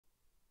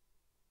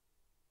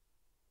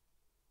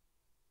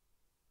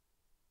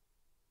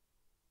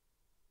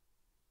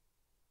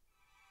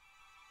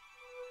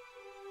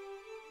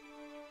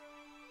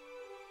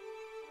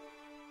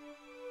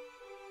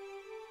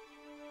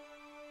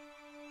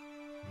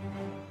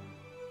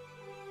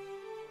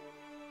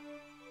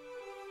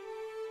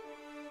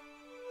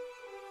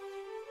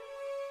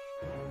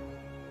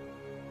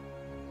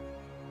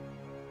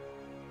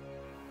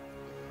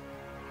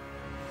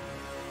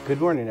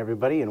Good morning,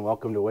 everybody, and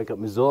welcome to Wake Up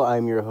Missoula.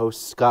 I'm your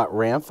host, Scott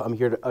Ramf. I'm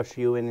here to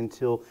usher you in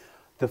until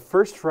the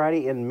first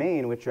Friday in May,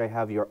 in which I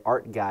have your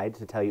art guide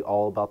to tell you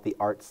all about the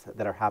arts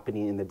that are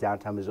happening in the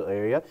downtown Missoula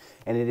area.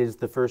 And it is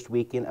the first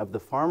weekend of the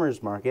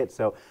Farmers Market,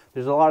 so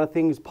there's a lot of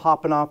things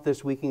popping off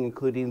this weekend,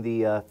 including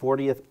the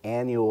 40th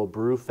annual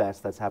Brew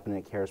Fest that's happening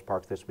at Karis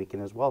Park this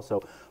weekend as well.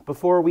 So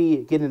before we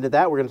get into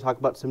that, we're going to talk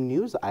about some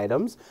news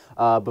items,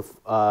 but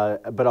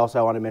also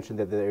I want to mention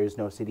that there is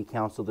no city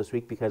council this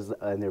week because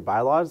in their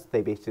bylaws,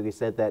 they basically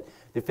said that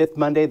the fifth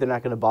Monday, they're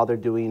not going to bother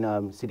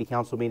doing city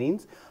council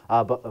meetings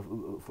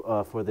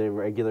for the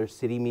regular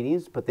city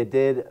meetings, but they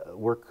did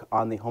work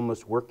on the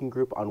homeless working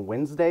group on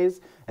Wednesdays,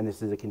 and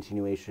this is a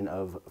continuation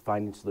of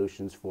finding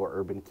solutions for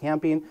urban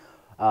camping.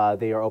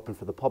 They are open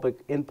for the public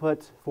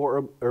input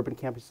for urban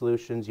camping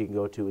solutions. You can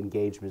go to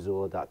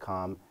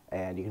engagemissoula.com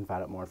and you can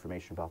find out more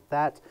information about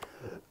that.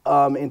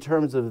 In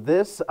terms of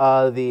this,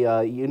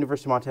 the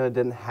University of Montana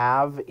didn't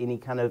have any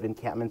kind of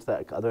encampments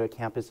that other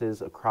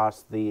campuses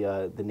across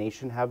the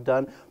nation have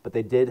done, but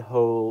they did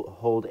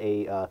hold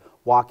a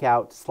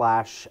walkout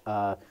slash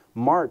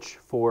march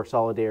for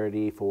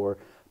solidarity for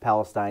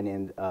Palestine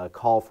and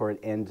call for an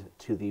end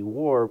to the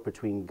war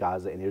between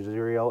Gaza and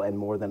Israel, and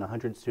more than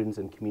 100 students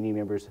and community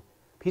members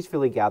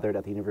peacefully gathered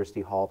at the University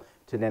Hall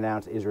to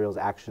denounce Israel's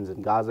actions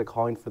in Gaza,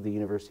 calling for the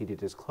university to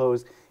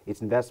disclose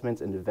its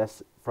investments and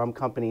divest from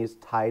companies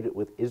tied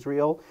with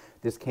Israel.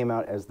 This came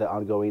out as the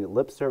ongoing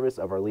lip service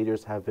of our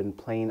leaders have been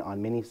playing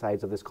on many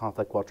sides of this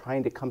conflict while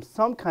trying to come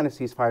some kind of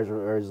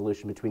ceasefire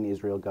resolution between the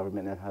Israel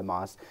government and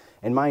Hamas.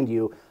 And mind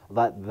you,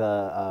 that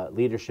the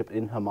leadership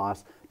in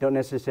Hamas don't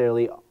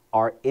necessarily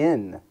are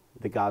in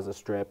the Gaza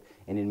Strip,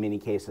 and in many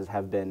cases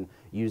have been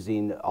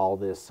using all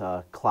this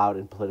clout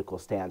and political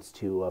stance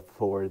to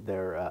forward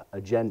their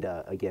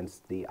agenda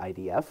against the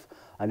IDF.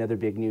 Another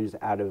big news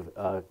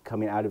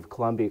coming out of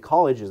Columbia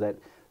College is that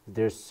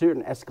there's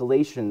certain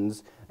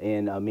escalations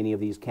in many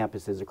of these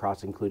campuses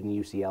across, including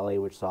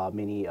UCLA, which saw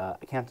many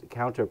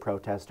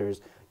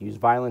counter-protesters use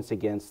violence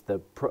against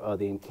the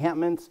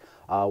encampments,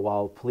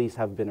 while police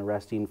have been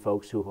arresting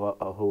folks who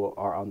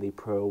are on the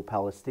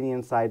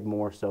pro-Palestinian side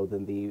more so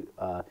than the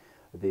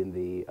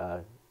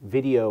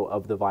video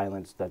of the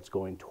violence that's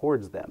going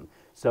towards them.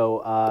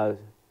 So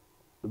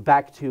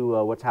back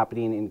to what's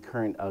happening in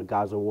current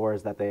Gaza war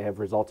is that they have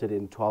resulted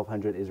in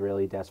 1,200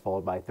 Israeli deaths,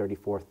 followed by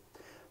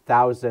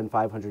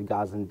 34,500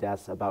 Gazan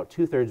deaths, about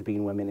two-thirds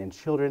being women and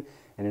children,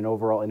 and an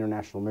overall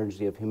international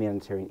emergency of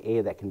humanitarian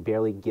aid that can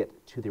barely get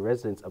to the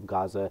residents of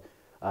Gaza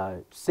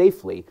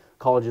safely.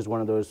 College is one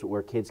of those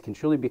where kids can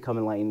truly become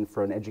enlightened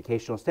from an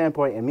educational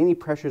standpoint, and many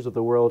pressures of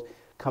the world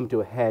come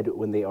to a head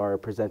when they are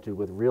presented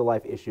with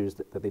real-life issues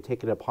that they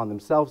take it upon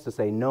themselves to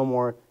say no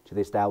more to the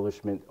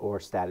establishment or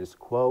status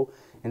quo.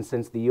 And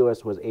since the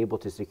U.S. was able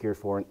to secure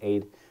foreign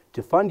aid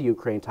to fund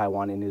Ukraine,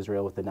 Taiwan, and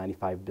Israel with the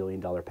 $95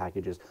 billion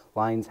packages,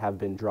 lines have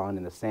been drawn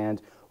in the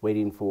sand,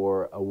 waiting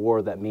for a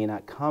war that may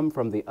not come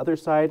from the other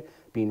side,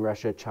 being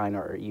Russia, China,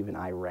 or even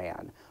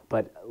Iran.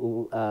 But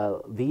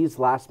these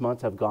last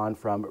months have gone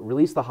from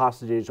release the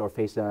hostages or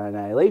face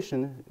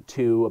annihilation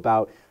to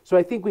about, so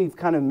I think we've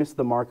kind of missed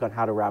the mark on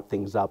how to wrap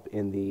things up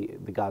in the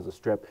Gaza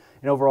Strip.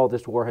 And overall,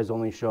 this war has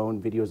only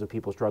shown videos of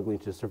people struggling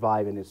to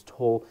survive and its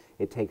toll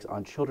it takes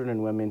on children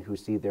and women who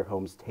see their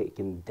homes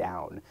taken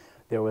down.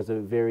 There was a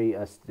very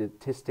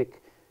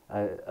statistic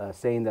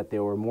saying that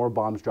there were more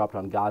bombs dropped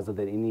on Gaza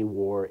than any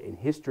war in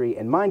history.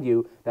 And mind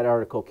you, that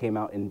article came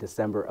out in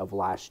December of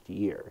last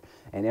year.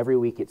 And every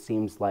week it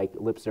seems like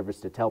lip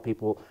service to tell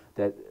people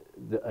that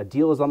a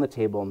deal is on the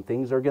table and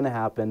things are going to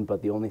happen,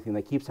 but the only thing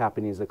that keeps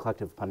happening is the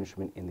collective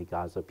punishment in the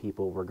Gaza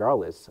people,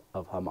 regardless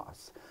of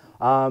Hamas.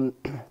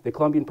 The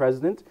Colombian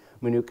president,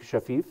 Manouk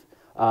Shafif,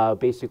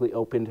 basically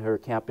opened her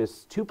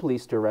campus to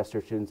police to arrest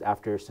her students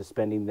after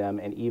suspending them,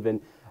 and even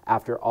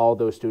after all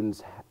those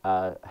students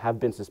have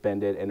been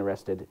suspended and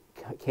arrested,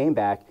 came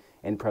back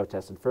and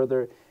protested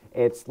further.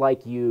 It's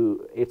like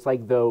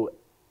though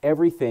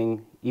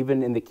everything,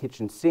 even in the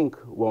kitchen sink,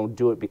 won't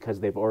do it because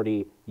they've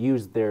already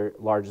used their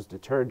largest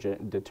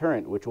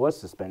deterrent, which was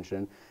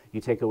suspension. You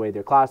take away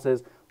their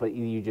classes, but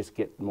you just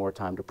get more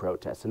time to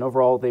protest. And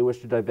overall, they wish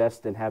to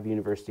divest and have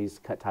universities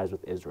cut ties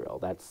with Israel.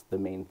 That's the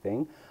main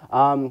thing.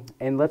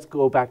 And let's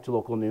go back to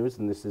local news,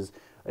 and this is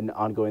an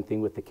ongoing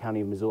thing with the County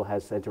of Missoula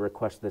has sent a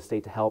request to the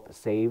state to help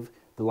save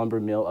the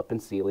lumber mill up in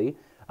Sealy.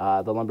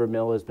 The lumber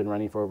mill has been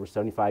running for over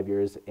 75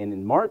 years, and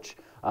in March,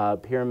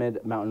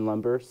 Pyramid Mountain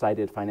Lumber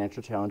cited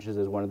financial challenges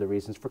as one of the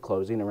reasons for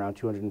closing. Around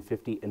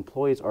 250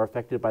 employees are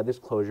affected by this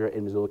closure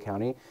in Missoula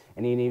County,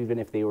 and even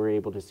if they were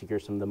able to secure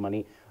some of the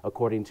money,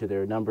 according to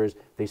their numbers,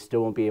 they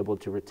still won't be able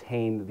to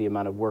retain the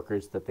amount of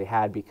workers that they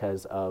had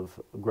because of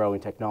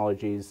growing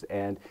technologies.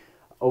 And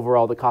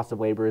overall, the cost of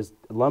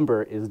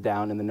lumber is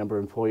down, and the number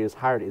of employees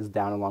hired is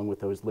down, along with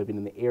those living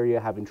in the area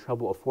having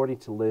trouble affording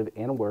to live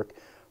and work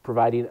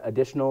Providing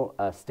additional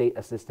state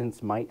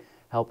assistance might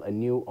help a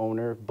new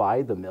owner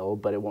buy the mill,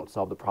 but it won't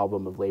solve the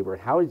problem of labor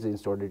and housing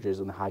shortages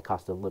and the high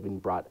cost of living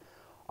brought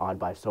on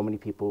by so many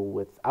people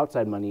with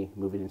outside money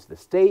moving into the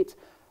state.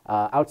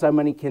 Outside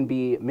money can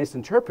be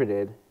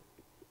misinterpreted,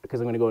 because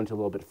I'm going to go into a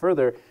little bit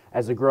further,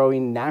 as a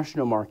growing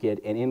national market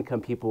and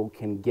income people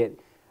can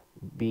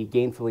be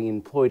gainfully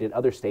employed in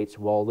other states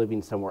while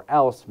living somewhere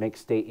else makes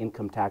state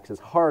income taxes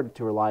hard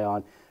to rely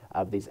on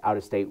these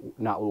out-of-state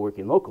not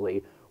working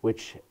locally,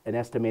 which an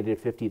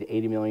estimated $50 to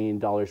 $80 million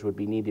would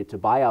be needed to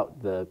buy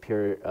out the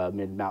pure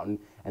Mid-Mountain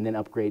and then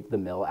upgrade the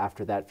mill.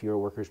 After that, fewer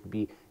workers would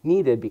be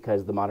needed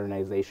because the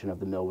modernization of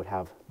the mill would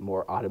have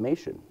more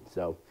automation.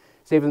 So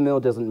saving the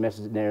mill doesn't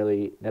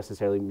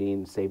necessarily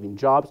mean saving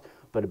jobs,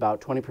 but about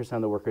 20%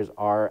 of the workers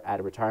are at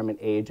a retirement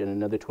age and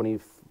another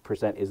 20%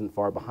 isn't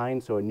far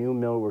behind. So a new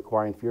mill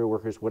requiring fewer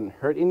workers wouldn't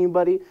hurt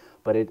anybody,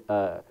 but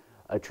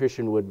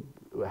attrition would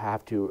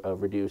have to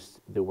reduce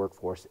the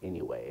workforce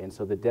anyway. And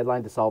so the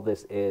deadline to solve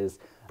this is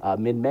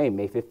mid-May,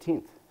 May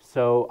 15th.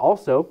 So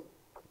also,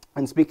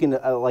 and speaking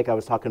like I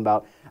was talking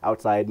about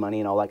outside money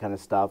and all that kind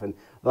of stuff, and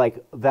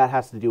like that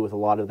has to do with a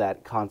lot of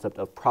that concept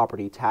of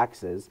property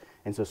taxes.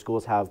 And so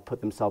schools have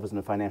put themselves in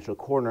a financial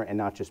corner, and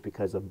not just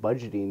because of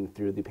budgeting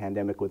through the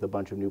pandemic with a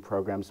bunch of new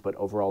programs, but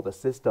overall the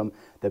system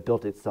that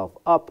built itself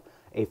up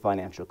a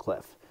financial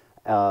cliff.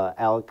 Sorry,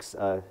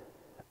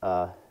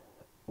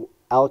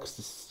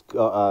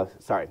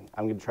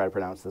 I'm going to try to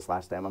pronounce this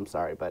last name, I'm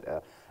sorry,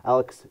 but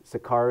Alex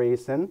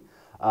Sakariason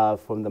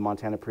from the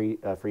Montana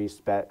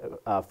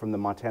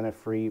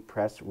Free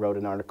Press wrote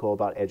an article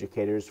about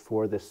educators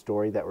for this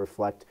story that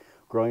reflect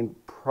growing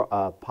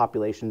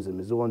populations in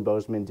Missoula and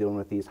Bozeman dealing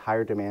with these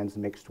higher demands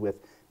mixed with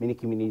many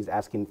communities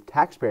asking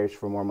taxpayers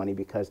for more money,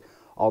 because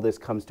all this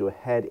comes to a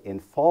head in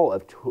fall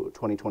of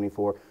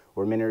 2024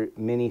 where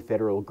many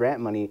federal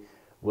grant money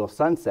will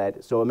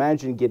sunset. So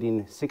imagine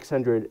getting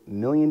 $600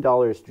 million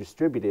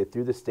distributed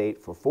through the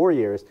state for 4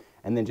 years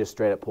and then just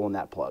straight up pulling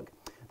that plug.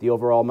 The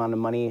overall amount of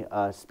money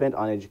spent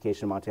on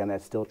education in Montana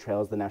still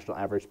trails the national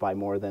average by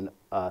more than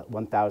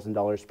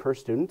 $1,000 per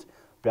student.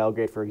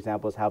 Belgrade, for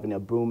example, is having a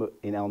boom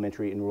in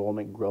elementary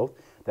enrollment growth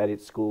that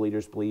its school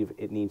leaders believe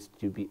it needs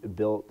to be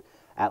built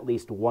at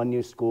least one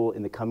new school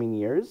in the coming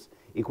years.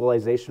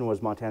 Equalization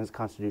was Montana's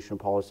constitutional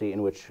policy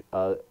in which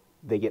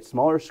they get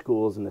smaller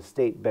schools in the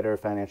state, better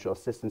financial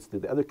assistance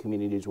through the other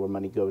communities where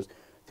money goes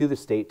through the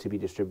state to be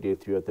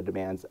distributed throughout the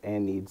demands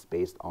and needs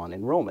based on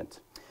enrollment.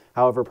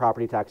 However,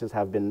 property taxes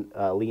have been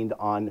leaned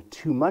on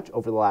too much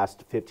over the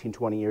last 15,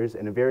 20 years,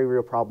 and a very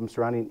real problem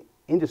surrounding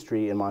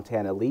industry in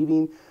Montana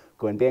leaving,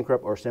 going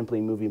bankrupt, or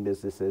simply moving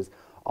businesses,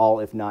 all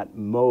if not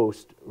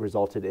most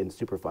resulted in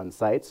Superfund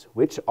sites,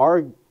 which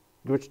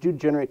do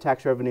generate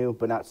tax revenue,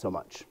 but not so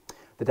much.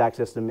 The tax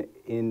system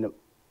in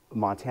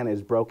Montana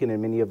is broken,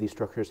 and many of these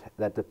structures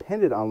that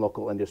depended on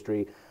local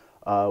industry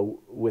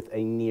with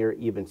a near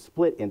even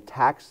split in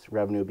tax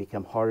revenue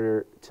become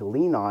harder to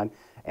lean on.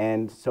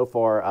 And so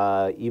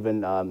far,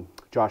 even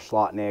Josh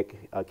Slotnick,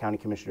 County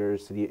Commissioner,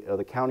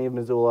 the County of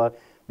Missoula,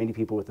 many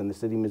people within the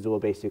city of Missoula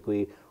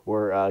basically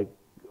were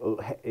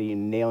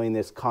nailing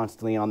this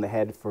constantly on the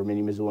head for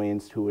many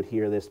Missoulians who would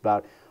hear this.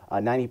 About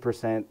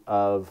 90%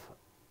 of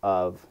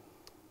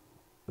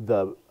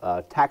the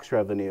tax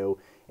revenue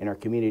in our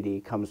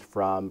community comes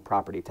from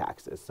property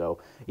taxes. So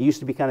it used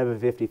to be kind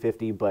of a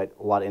 50-50, but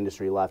a lot of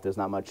industry left. There's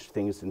not much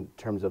things in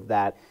terms of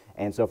that.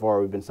 And so far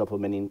we've been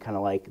supplementing kind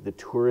of like the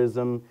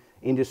tourism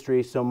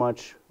industry so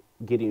much,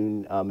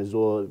 getting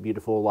Missoula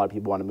beautiful. A lot of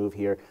people want to move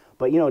here.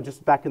 But, you know,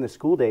 just back in the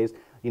school days,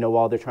 you know,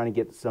 while they're trying to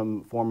get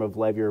some form of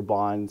levy or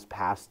bonds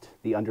passed,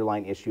 the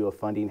underlying issue of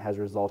funding has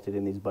resulted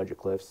in these budget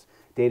cliffs.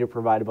 Data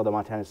provided by the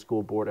Montana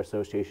School Board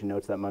Association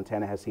notes that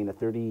Montana has seen a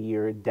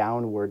 30-year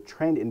downward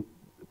trend in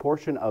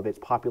portion of its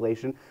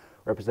population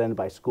represented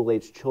by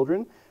school-aged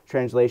children.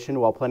 Translation,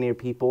 while plenty of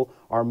people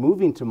are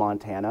moving to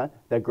Montana,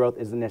 that growth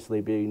isn't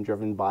necessarily being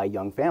driven by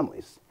young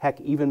families. Heck,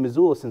 even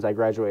Missoula, since I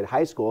graduated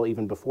high school,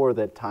 even before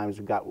the times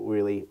got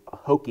really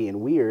hokey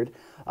and weird,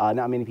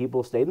 not many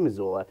people stayed in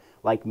Missoula.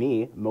 Like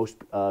me, most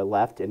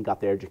left and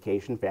got their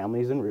education,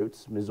 families, and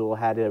roots. Missoula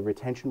had a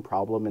retention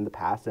problem in the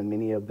past, and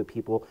many of the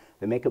people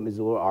that make up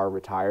Missoula are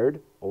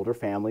retired, older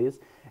families,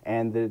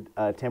 and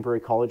the temporary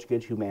college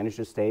kids who manage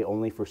to stay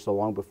only for so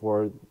long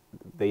before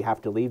they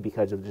have to leave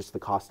because of just the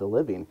cost of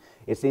living.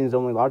 It seems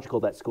only logical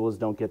that schools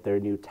don't get their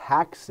new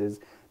taxes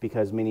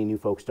because many new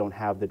folks don't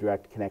have the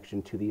direct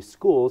connection to these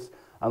schools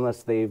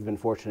unless they've been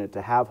fortunate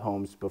to have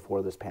homes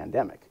before this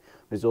pandemic.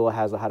 Missoula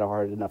has had a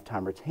hard enough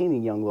time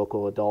retaining young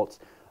local adults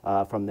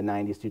from the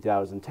 90s,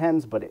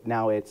 2010s, but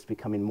now it's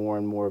becoming more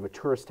and more of a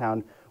tourist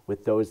town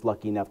with those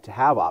lucky enough to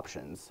have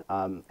options.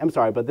 I'm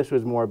sorry, but this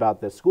was more about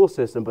the school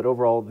system, but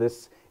overall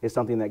this is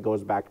something that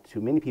goes back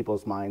to many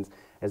people's minds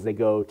as they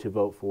go to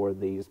vote for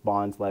these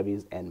bonds,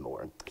 levies, and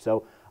more.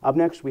 So up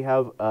next we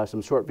have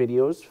some short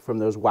videos from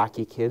those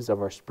wacky kids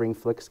of our Spring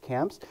Flicks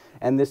camps,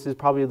 and this is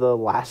probably the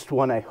last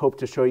one I hope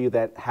to show you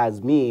that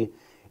has me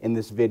in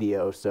this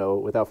video. So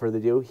without further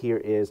ado, here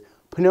is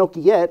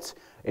Pinocchio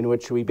in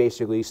which we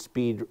basically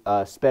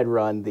sped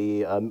run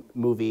the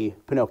movie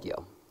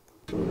Pinocchio.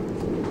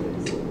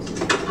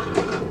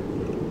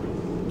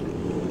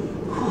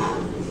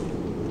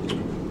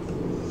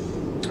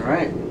 All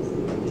right,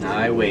 now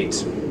I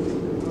wait.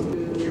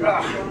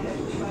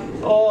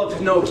 Oh,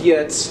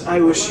 Pinocchio,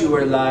 I wish you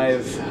were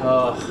alive.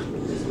 Oh,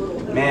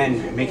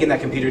 man, making that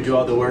computer do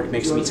all the work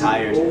makes me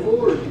tired.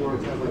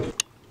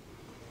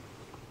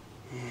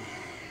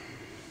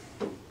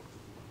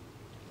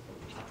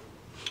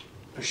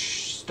 A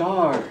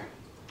star.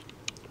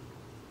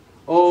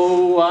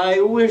 Oh,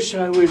 I wish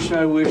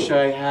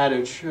I had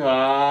a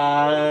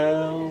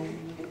child.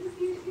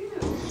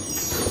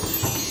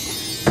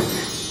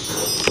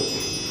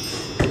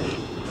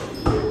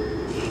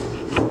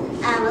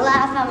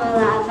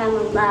 I'm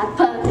alive,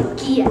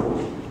 Pinocchio.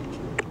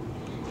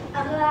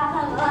 I'm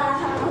alive,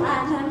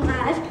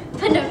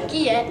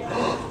 Pinocchio.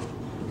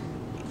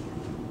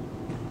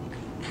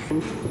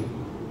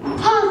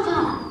 Papa!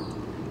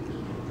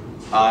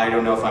 I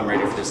don't know if I'm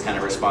ready for this kind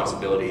of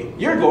responsibility.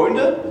 You're going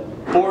to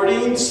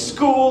boarding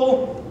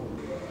school.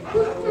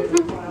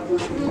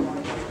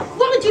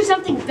 Want to do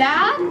something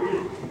bad?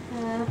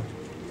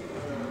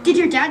 Did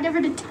your dad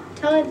never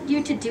tell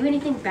you to do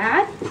anything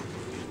bad?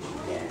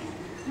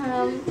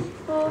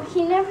 Well,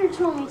 he never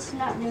told me to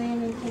not do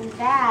anything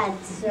bad,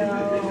 so...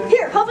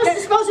 Here, help us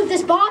dispose of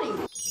this body.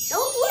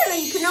 Don't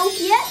worry,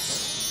 Pinocchio.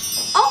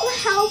 I'll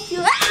help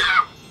you.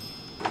 Ah!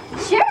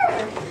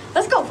 Sure.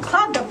 Let's go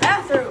clog the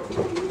bathroom.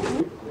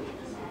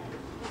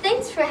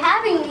 Thanks for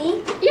having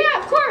me. Yeah,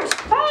 of course.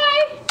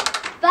 Bye.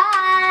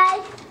 Bye.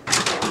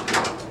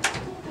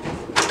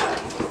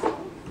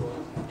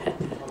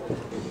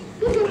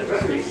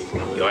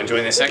 You want to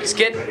join the circus,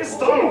 kid?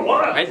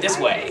 Right this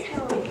way.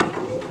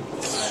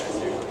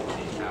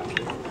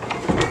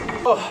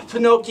 Oh,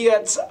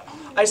 Pinocchio,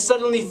 I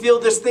suddenly feel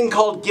this thing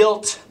called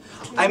guilt.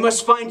 I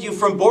must find you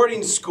from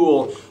boarding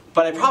school,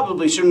 but I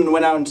probably shouldn't have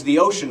went out into the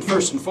ocean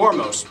first and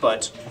foremost,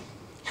 but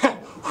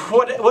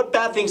what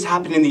bad things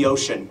happen in the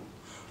ocean?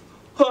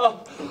 Pinocchio.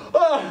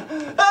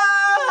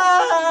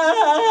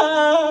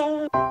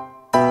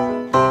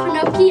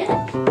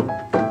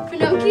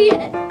 Pinocchio.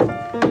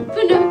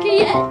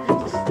 Pinocchio.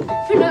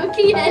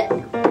 Pinocchio.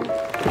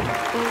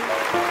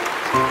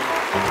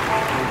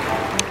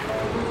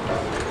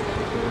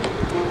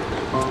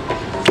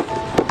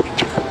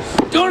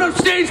 Don't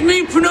upstage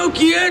me,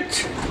 Pinocchio!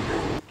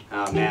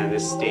 Oh man,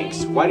 this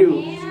stinks. Why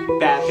do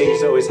bad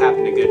things always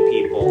happen to good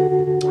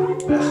people?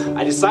 Ugh,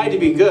 I decide to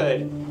be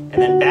good, and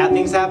then bad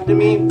things happen to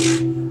me?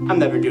 I'm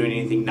never doing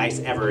anything nice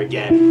ever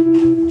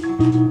again.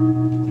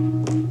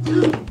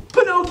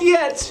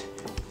 Pinocchio!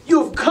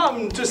 You've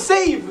come to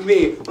save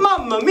me!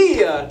 Mamma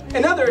mia!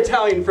 And other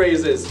Italian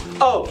phrases.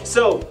 Oh,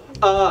 so,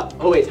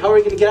 oh wait, how are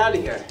we gonna get out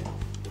of here?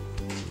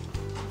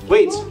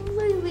 Wait.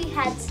 Hopefully we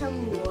had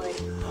some wood.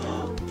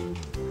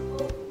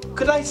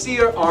 Could I see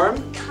your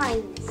arm?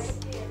 Kindness.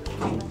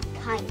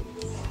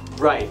 Kindness.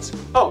 Right.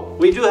 Oh,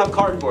 we do have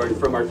cardboard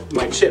from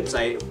my chips,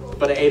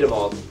 but I ate them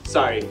all.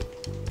 Sorry.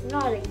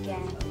 Not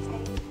again.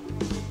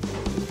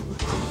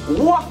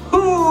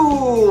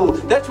 Wahoo!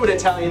 That's what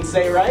Italians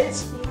say, right?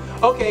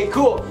 Okay,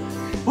 cool.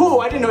 Ooh,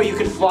 I didn't know you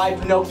could fly,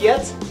 Pinocchio.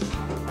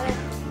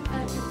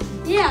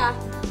 Yeah.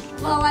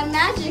 Well, I'm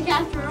magic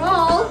after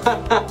all.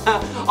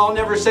 I'll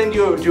never send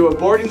you to a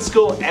boarding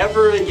school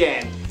ever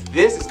again.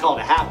 This is called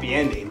a happy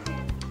ending.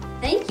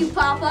 Thank you,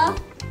 Papa.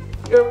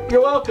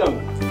 You're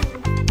welcome.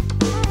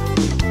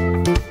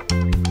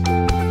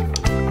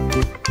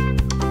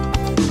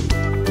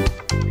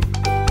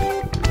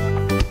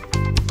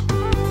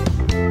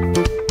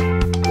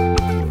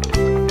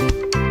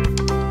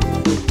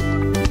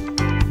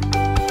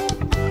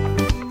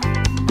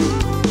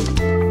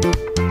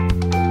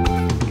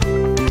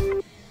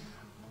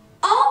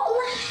 I'll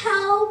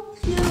help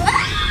you.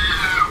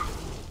 Ah!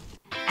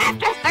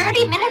 After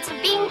 30 minutes of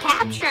being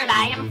captured,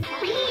 I am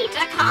free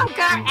to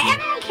conquer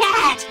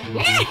MCAT!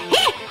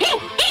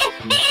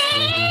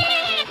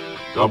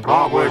 The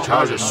plot witch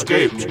has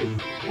escaped.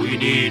 We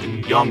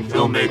need young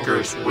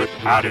filmmakers with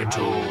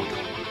attitude.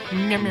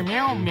 Meow, meow,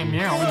 meow, meow,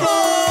 meow.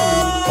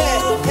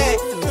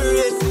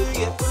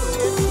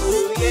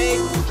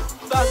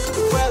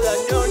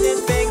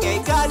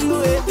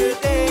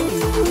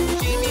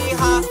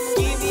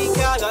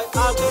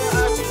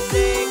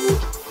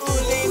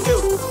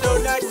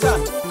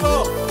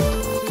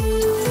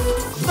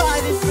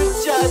 Fighting for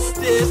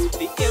justice,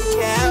 the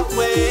MCAT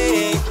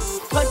way.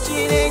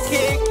 Punching and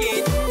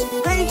kicking,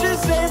 Rangers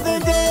save the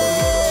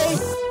day.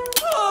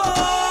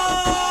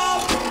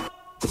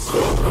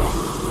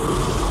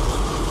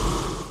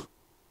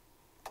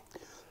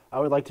 I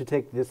would like to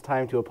take this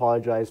time to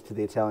apologize to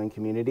the Italian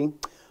community.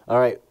 All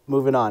right,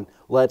 moving on.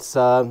 Let's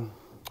talk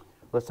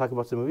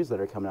about some movies that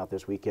are coming out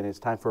this weekend. It's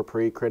time for a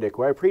pre-critic,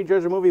 where I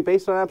prejudge a movie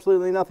based on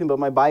absolutely nothing but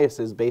my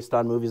biases based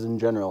on movies in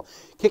general.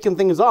 Kicking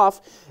things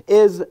off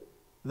is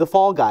The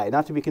Fall Guy,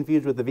 not to be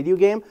confused with the video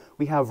game.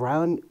 We have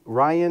one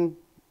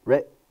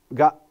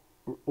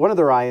of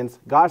the Ryans,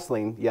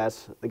 Gosling,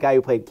 yes, the guy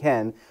who played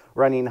Ken,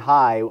 running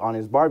high on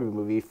his Barbie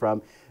movie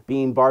from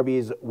being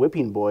Barbie's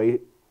whipping boy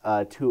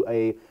to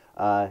a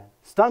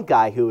stunt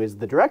guy who is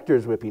the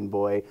director's whipping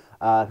boy,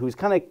 who's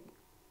kind of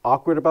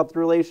awkward about the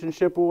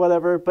relationship or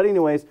whatever. But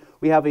anyways,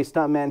 we have a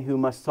stuntman who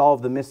must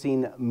solve the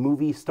missing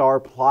movie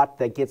star plot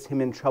that gets him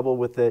in trouble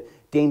with the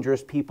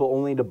dangerous people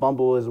only to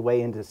bumble his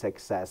way into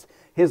success.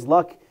 His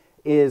luck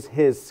is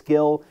his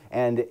skill,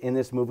 and in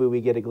this movie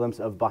we get a glimpse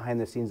of behind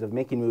the scenes of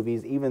making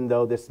movies, even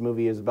though this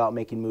movie is about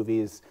making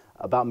movies,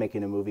 about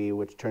making a movie,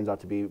 which turns out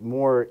to be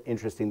more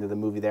interesting than the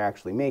movie they're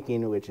actually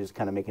making, which is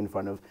kind of making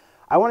fun of,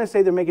 I want to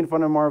say they're making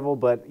fun of Marvel,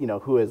 but you know,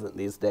 who isn't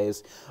these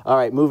days? All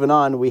right, moving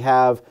on, we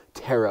have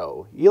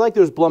Tarot. You like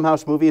those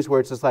Blumhouse movies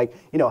where it's just like,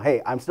 you know,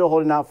 hey, I'm still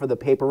holding out for the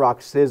paper,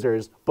 rock,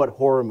 scissors, but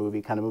horror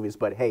movie kind of movies.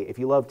 But hey, if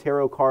you love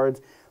tarot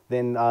cards,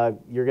 then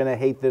you're going to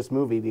hate this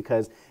movie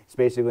because it's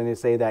basically going to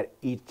say that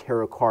each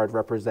tarot card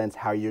represents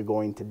how you're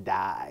going to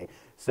die.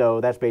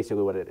 So that's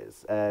basically what it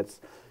is.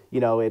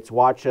 It's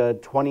watch a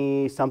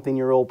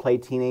 20-something-year-old play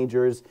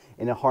teenagers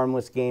in a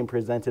harmless game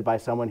presented by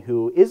someone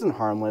who isn't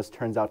harmless,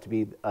 turns out to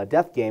be a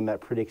death game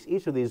that predicts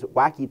each of these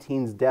wacky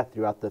teens' death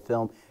throughout the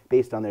film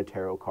based on their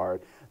tarot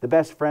card. The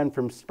best friend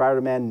from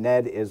Spider-Man,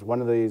 Ned, is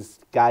one of these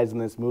guys in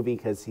this movie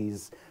because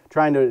he's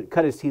trying to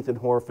cut his teeth in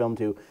horror film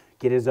to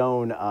get his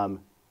own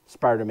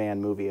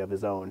Spider-Man movie of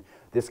his own.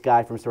 This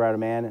guy from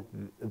Spider-Man,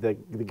 the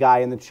guy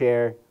in the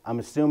chair, I'm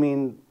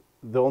assuming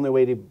the only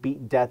way to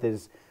beat death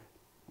is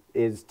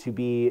to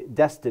be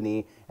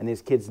destiny, and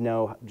these kids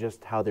know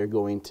just how they're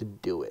going to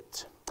do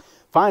it.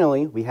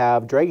 Finally, we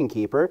have Dragon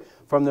Keeper,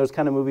 from those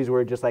kind of movies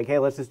where it's just like, hey,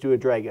 let's just do a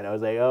dragon. I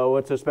was like, oh,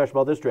 what's so special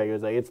about this dragon? I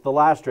was like, it's the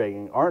last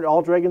dragon. Aren't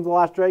all dragons the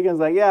last dragon? I was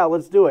like, yeah,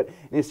 let's do it.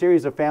 In a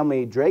series of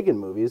family dragon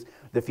movies,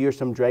 the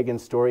fearsome dragon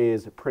story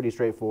is pretty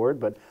straightforward,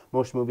 but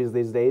most movies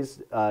these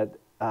days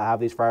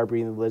have these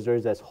fire-breathing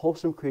lizards as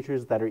wholesome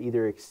creatures that are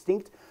either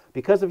extinct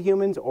because of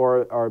humans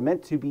or are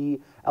meant to be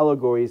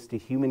allegories to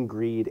human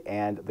greed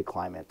and the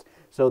climate.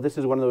 So this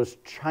is one of those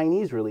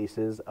Chinese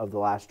releases of the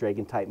Last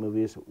Dragon type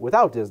movies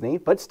without Disney,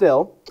 but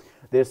still,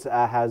 this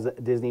has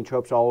Disney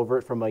tropes all over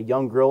it, from a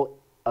young girl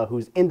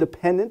who's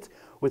independent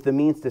with the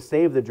means to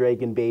save the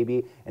dragon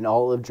baby and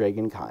all of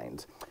dragon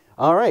kind.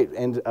 All right,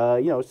 and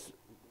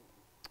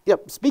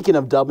yep, speaking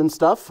of dubbing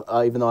stuff,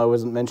 even though I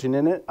wasn't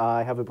mentioning it,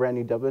 I have a brand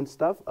new dubbing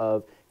stuff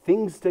of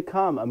Things to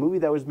Come, a movie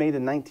that was made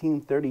in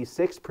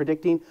 1936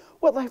 predicting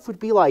what life would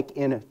be like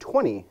in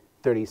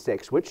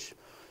 2036, which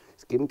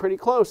is getting pretty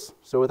close.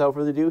 So without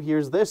further ado,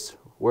 here's this.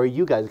 Where are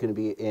you guys going to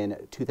be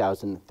in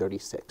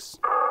 2036?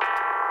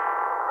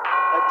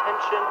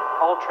 Attention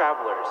all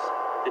travelers.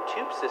 The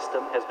tube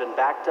system has been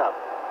backed up.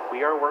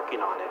 We are working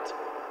on it.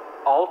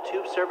 All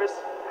tube service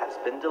has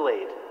been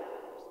delayed.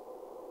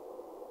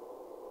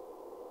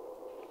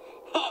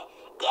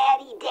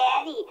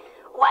 Daddy,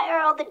 why are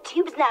all the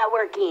tubes not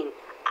working?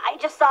 I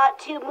just saw a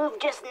tube move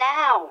just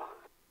now.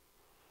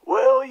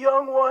 Well,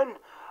 young one,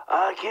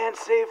 I can't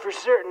say for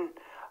certain.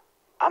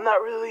 I'm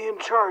not really in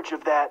charge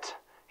of that.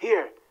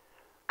 Here,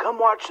 come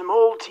watch some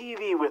old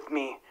TV with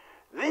me.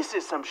 This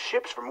is some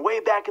ships from way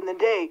back in the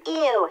day.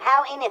 Ew,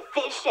 how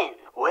inefficient.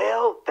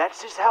 Well,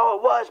 that's just how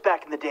it was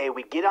back in the day.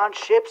 We'd get on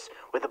ships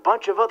with a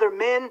bunch of other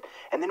men,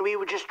 and then we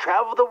would just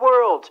travel the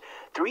world,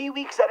 3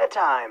 weeks at a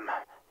time.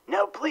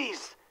 Now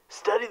please,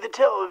 study the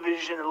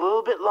television a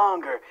little bit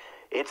longer.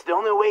 It's the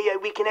only way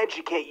we can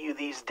educate you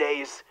these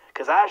days,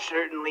 'cause I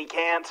certainly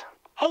can't.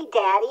 Hey,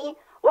 Daddy,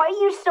 why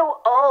are you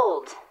so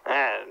old?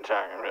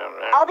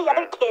 All the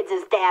other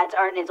kids' dads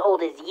aren't as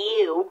old as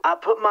you. I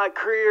put my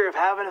career of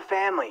having a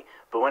family,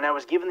 but when I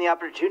was given the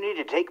opportunity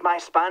to take my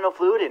spinal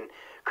fluid and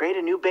create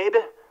a new baby,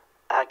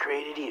 I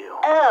created you.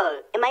 Oh,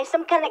 am I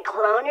some kind of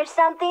clone or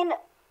something?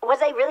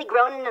 Was I really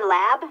grown in a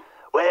lab?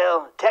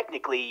 Well,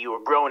 technically you were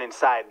growing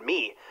inside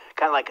me,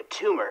 kind of like a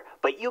tumor,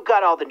 but you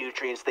got all the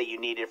nutrients that you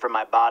needed from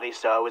my body,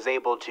 so I was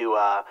able to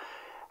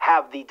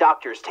have the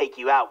doctors take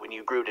you out when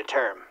you grew to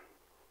term.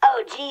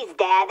 Oh, geez,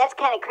 Dad, that's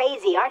kind of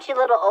crazy. Aren't you a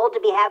little old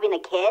to be having a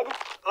kid?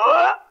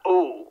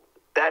 Oh,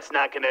 that's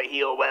not going to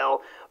heal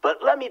well.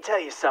 But let me tell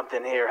you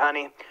something here,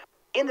 honey.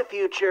 In the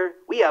future,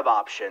 we have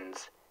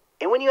options.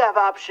 And when you have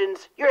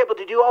options, you're able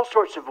to do all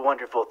sorts of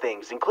wonderful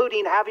things,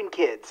 including having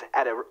kids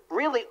at a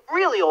really,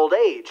 really old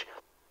age.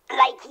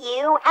 Like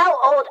you? How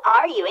old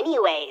are you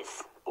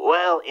anyways?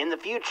 Well, in the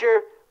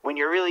future, when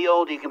you're really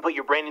old, you can put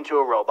your brain into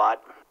a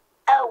robot.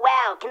 Oh,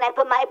 wow. Can I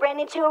put my brain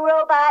into a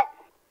robot?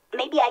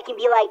 Maybe I can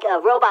be like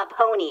a robot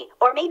pony,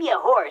 or maybe a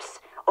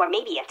horse, or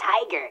maybe a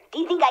tiger. Do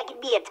you think I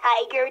can be a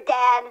tiger,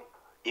 Dad?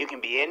 You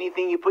can be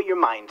anything you put your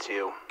mind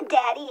to.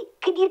 Daddy,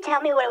 could you tell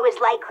me what it was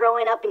like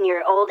growing up in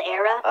your old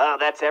era? Oh,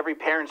 that's every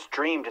parent's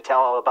dream to tell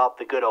all about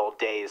the good old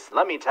days.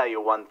 Let me tell you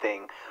one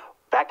thing.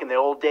 Back in the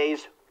old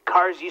days,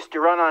 cars used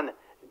to run on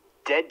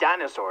dead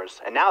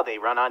dinosaurs, and now they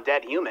run on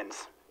dead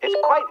humans. It's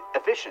quite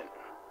efficient.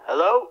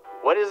 Hello?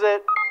 What is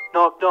it?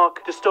 Knock,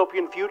 knock,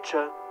 dystopian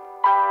future.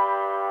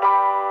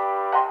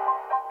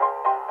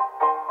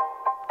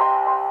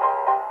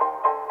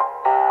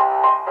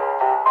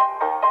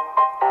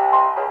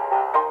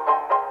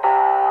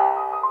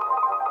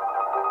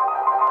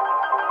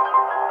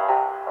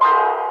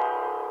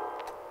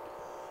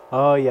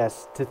 Oh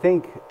yes, to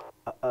think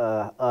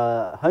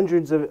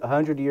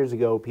 100 years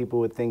ago, people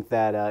would think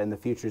that in the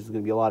future there's going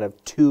to be a lot of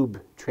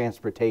tube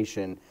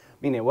transportation. I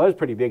mean, it was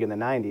pretty big in the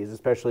 90s,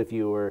 especially if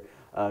you were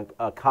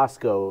a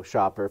Costco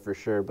shopper for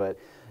sure. But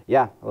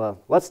yeah, well,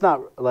 let's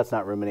not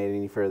ruminate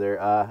any further.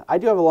 I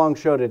do have a long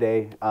show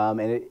today, and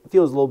it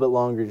feels a little bit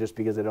longer just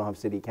because I don't have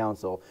city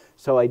council.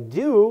 So I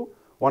do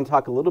want to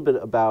talk a little bit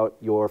about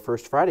your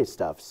First Friday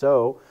stuff.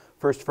 So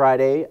First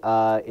Friday,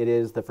 it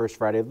is the first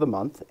Friday of the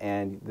month,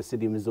 and the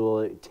city of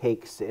Missoula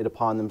takes it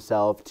upon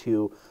themselves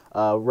to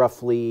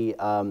roughly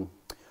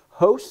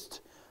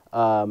host.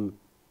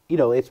 You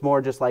know, it's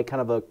more just like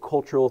kind of a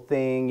cultural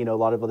thing. You know, a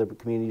lot of other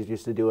communities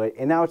used to do it,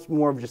 and now it's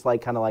more of just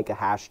like kind of like a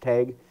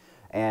hashtag.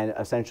 And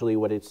essentially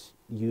what it's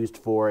used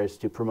for is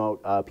to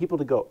promote people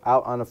to go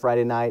out on a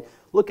Friday night,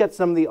 look at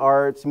some of the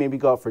arts, maybe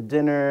go out for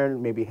dinner,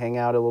 maybe hang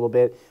out a little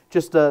bit.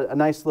 Just a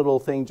nice little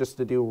thing just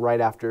to do right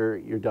after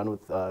you're done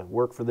with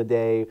work for the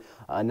day.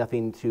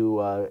 Nothing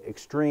too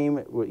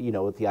extreme, you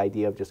know, with the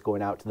idea of just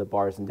going out to the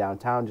bars in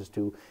downtown just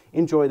to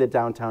enjoy the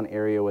downtown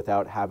area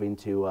without having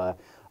to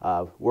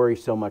worry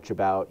so much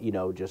about, you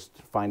know, just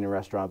finding a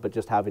restaurant, but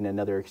just having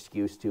another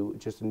excuse to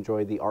just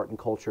enjoy the art and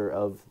culture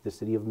of the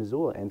city of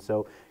Missoula. And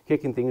so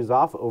kicking things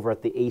off over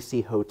at the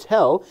AC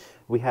Hotel,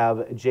 we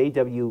have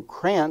J.W.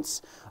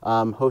 Krantz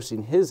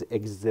hosting his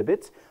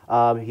exhibit.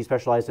 He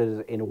specializes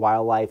in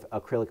wildlife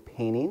acrylic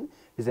painting.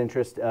 His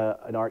interest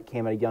in art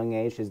came at a young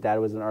age. His dad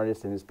was an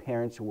artist and his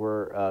parents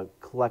were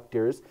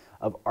collectors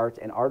of art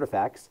and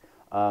artifacts.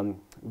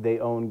 They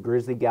own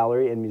Grizzly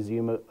Gallery and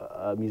museum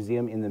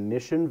in the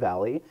Mission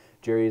Valley.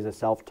 Jerry is a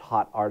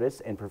self-taught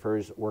artist and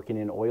prefers working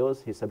in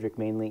oils. He's subject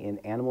mainly in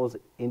animals,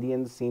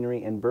 Indians,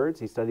 scenery, and birds.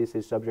 He studies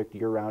his subject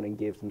year-round and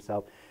gives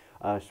himself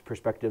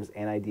perspectives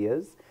and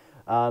ideas.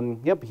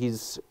 Yep,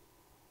 he's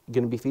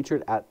going to be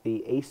featured at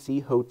the AC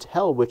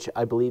Hotel, which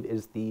I believe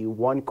is the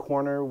one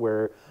corner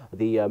where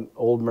the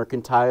old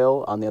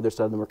Mercantile on the other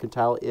side of the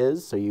Mercantile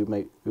is. So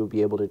you'll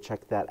be able to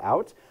check that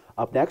out.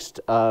 Up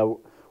next,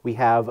 we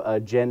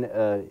have Jen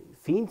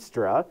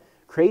Feenstra,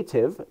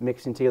 creative,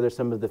 mixing together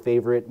some of the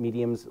favorite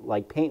mediums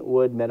like paint,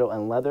 wood, metal,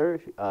 and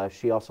leather.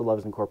 She also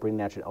loves incorporating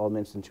natural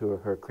elements into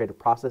her creative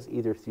process,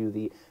 either through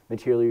the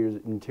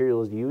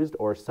materials used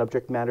or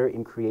subject matter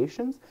in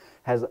creations.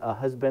 Has a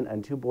husband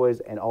and 2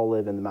 boys, and all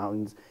live in the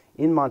mountains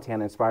in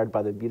Montana, inspired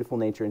by the beautiful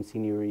nature and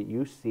scenery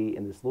you see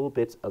in this little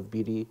bits of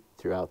beauty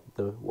throughout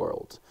the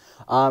world.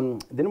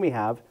 Then we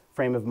have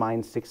Frame of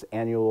Mind's 6th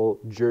annual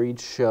juried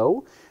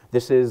show.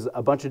 This is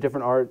a bunch of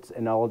different arts,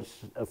 and all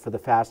for the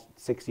past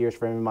 6 years,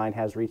 Frame of Mind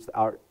has reached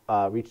out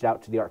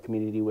to the art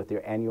community with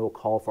their annual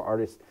call for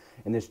artists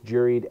in this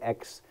juried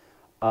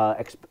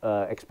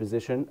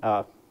exposition.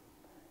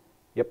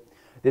 Yep,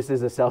 this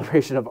is a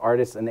celebration of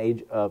artists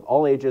of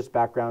all ages,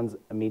 backgrounds,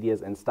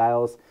 medias, and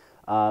styles.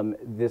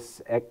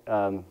 This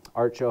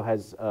art show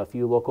has a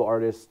few local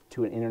artists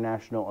to an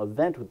international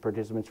event with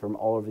participants from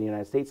all over the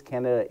United States,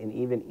 Canada, and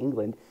even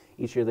England.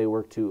 Each year they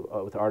work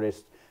with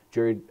artists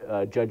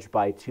judged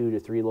by 2 to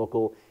 3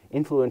 local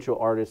influential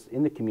artists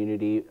in the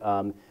community,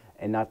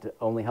 and not to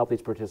only help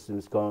these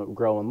participants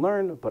grow and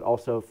learn, but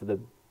also for the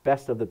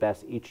best of the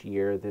best each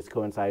year. This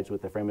coincides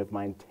with the Frame of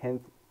Mind 10th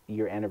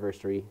year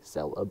anniversary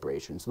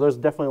celebration. So there's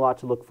definitely a lot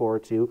to look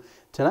forward to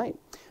tonight.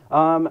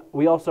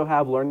 We also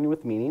have Learning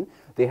with Meaning.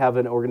 They have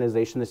an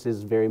organization. This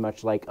is very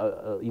much like,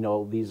 you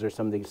know, these are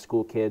some of the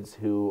school kids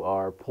who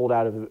are pulled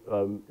out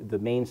of the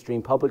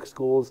mainstream public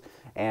schools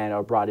and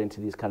are brought into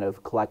these kind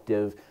of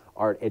collective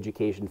art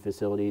education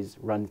facilities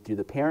run through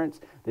the parents.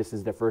 This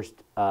is the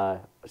first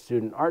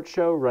student art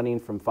show running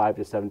from 5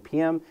 to 7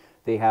 p.m.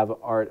 They have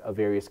art of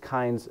various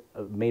kinds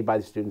made by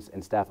the students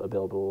and staff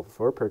available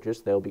for purchase.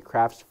 There will be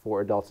crafts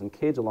for adults and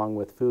kids along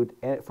with food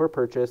for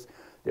purchase.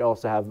 They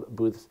also have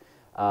booths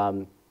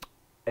and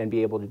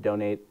be able to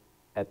donate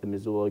at the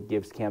Missoula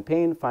Gives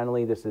campaign.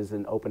 Finally, this is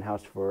an open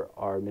house for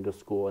our middle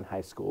school and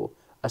high school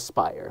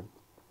Aspire.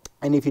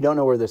 And if you don't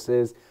know where this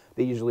is,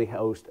 they usually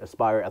host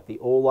Aspire at the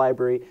old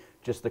library,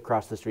 just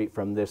across the street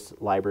from this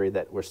library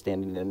that we're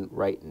standing in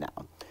right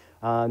now.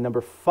 Number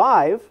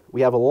 5,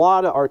 we have a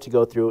lot of art to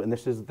go through, and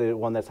this is the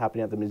one that's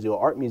happening at the Missoula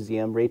Art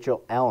Museum.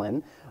 Rachel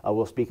Allen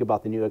will speak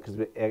about the new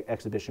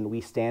exhibition, We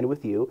Stand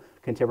With You.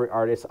 Contemporary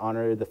artists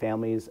honor the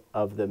families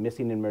of the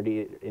missing and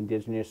murdered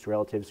Indigenous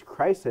relatives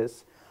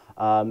crisis,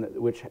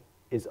 which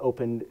is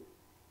opened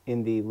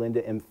in the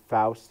Linda M.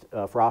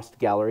 Frost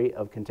Gallery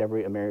of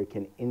Contemporary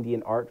American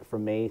Indian Art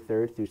from May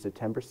 3rd through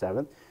September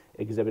 7th.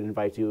 Exhibit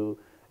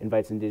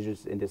invites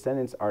Indigenous and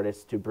Descendants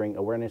artists to bring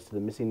awareness to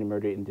the missing and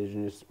murdered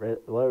Indigenous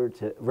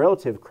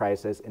relative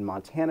crisis in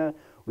Montana.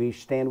 We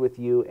stand with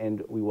you,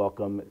 and we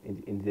welcome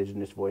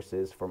Indigenous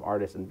voices from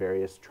artists and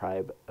various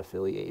tribe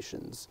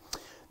affiliations.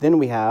 Then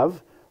we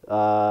have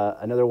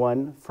another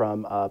one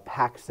from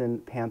Paxton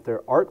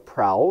Panther Art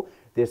Prowl.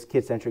 This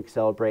kid-centric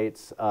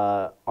celebrates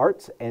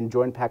art, and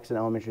join Paxton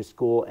Elementary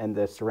School and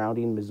the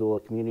surrounding Missoula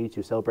community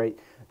to celebrate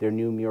their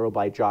new mural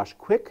by Josh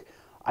Quick,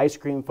 ice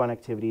cream, fun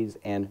activities,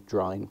 and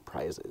drawing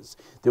prizes.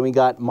 Then we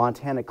got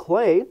Montana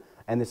Clay.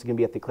 and this is going to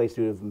be at the Clay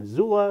Studio of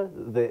Missoula.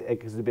 The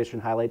exhibition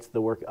highlights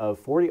the work of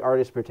 40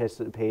 artists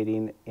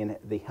participating in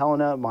the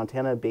Helena,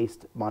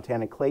 Montana-based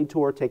Montana Clay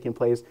Tour taking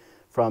place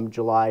from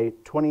July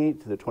 20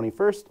 to the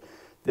 21st.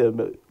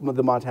 The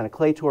Montana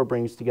Clay Tour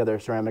brings together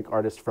ceramic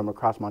artists from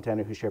across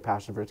Montana who share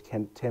passion for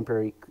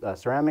contemporary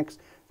ceramics.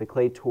 The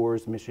Clay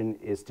Tour's mission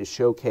is to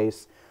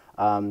showcase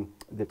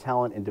the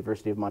talent and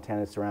diversity of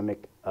Montana's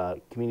ceramic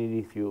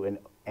community through an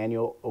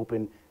annual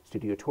open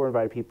studio tour,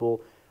 inviting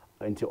people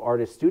into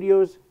artist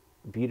studios.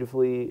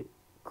 Beautifully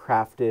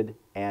crafted,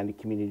 and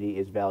community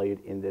is valued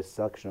in this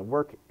selection of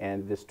work,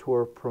 and this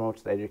tour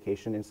promotes the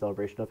education and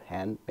celebration of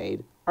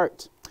handmade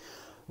art.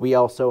 We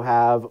also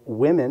have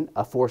Women,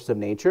 A Force of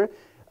Nature,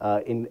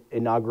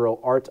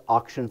 inaugural art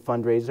auction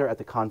fundraiser at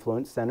the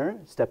Confluence Center.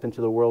 Step into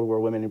the world where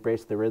women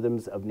embrace the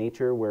rhythms of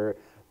nature, where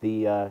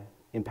the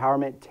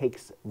empowerment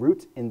takes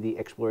root in the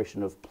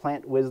exploration of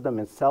plant wisdom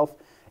and self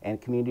and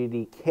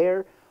community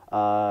care.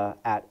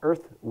 At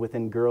Earth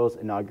Within Girls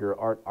inaugural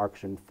art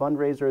auction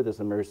fundraiser. This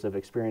immersive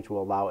experience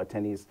will allow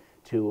attendees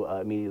to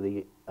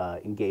immediately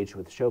engage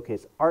with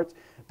showcase art,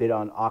 bid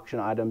on auction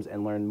items,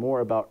 and learn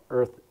more about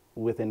Earth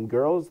Within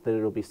Girls.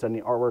 There will be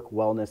stunning artwork,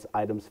 wellness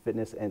items,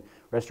 fitness, and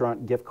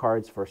restaurant gift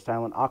cards for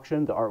silent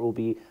auction. The art will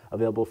be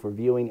available for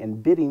viewing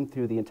and bidding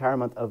through the entire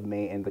month of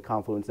May, and the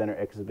Confluence Center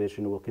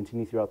exhibition will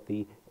continue throughout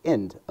the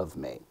end of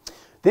May.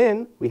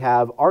 Then we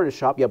have Artist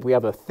Shop. Yep, we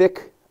have a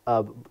thick,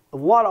 a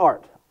lot of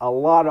art. A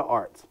lot of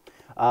art.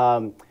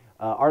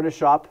 Artist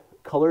Shop,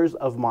 Colors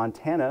of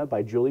Montana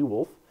by Julie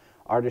Wolfe.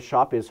 Artist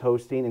Shop is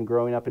hosting, and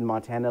growing up in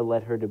Montana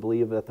led her to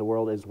believe that the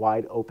world is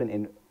wide open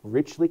and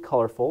richly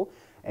colorful,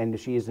 and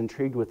she is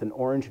intrigued with an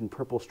orange and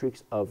purple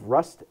streaks of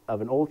rust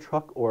of an old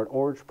truck or an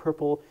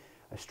orange-purple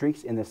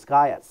streaks in the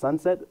sky at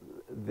sunset.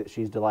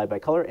 She's delighted by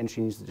color, and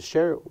she needs to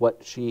share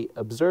what she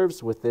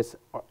observes with this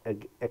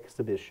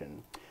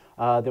exhibition.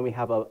 Then we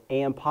have a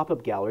AM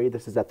pop-up gallery.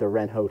 This is at the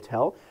Wren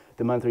Hotel.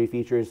 The monthly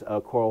features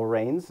Coral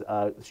Rains.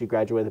 She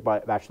graduated by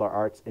Bachelor of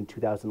Arts in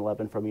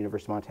 2011 from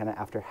University of Montana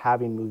after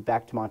having moved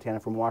back to Montana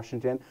from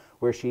Washington,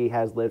 where she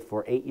has lived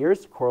for 8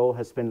 years. Coral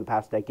has spent the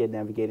past decade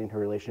navigating her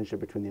relationship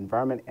between the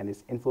environment and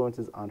its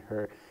influences on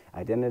her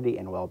identity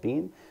and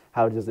well-being.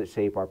 How does it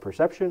shape our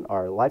perception,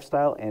 our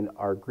lifestyle, and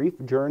our grief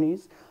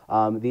journeys?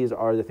 These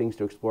are the things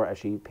to explore as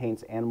she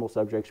paints animal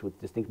subjects with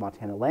distinct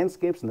Montana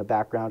landscapes in the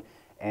background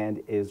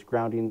and is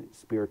grounding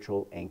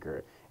spiritual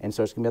anchor. And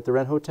so it's going to be at the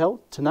Wren Hotel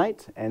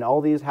tonight, and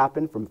all these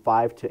happen from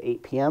 5 to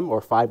 8 p.m.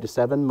 or 5 to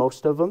 7,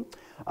 most of them.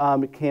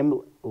 Kim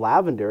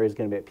Lavender is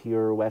going to be at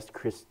Pure West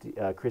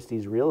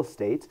Christie's Real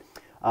Estate.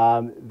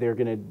 They're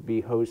going to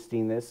be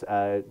hosting this.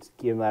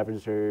 Kim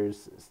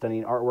Lavender's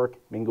stunning artwork,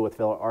 mingle with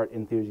fellow art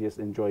enthusiasts,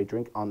 enjoy a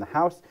drink on the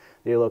house.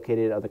 They're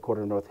located at the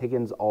corner of North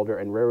Higgins, Alder,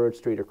 and Railroad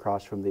Street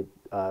across from the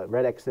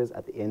Red X's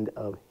at the end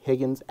of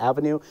Higgins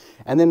Avenue.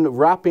 And then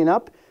wrapping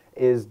up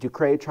is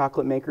Ducray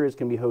Chocolate Maker is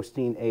going to be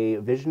hosting a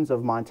Visions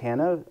of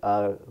Montana,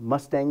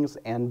 Mustangs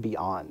and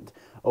Beyond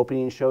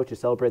opening show to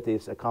celebrate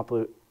this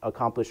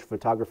accomplished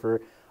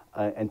photographer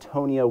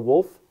Antonia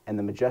Wolfe and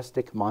the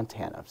majestic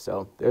Montana.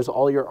 So there's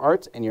all your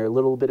art and your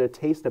little bit of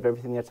taste of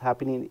everything that's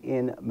happening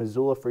in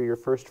Missoula for your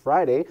first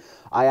Friday.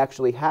 I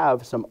actually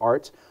have some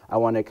art I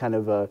want to kind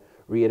of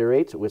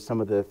reiterate with some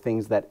of the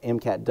things that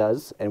MCAT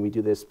does, and we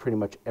do this pretty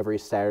much every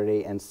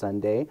Saturday and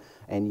Sunday,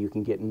 and you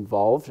can get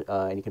involved,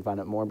 and you can find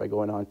out more by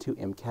going on to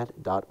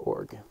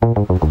mcat.org.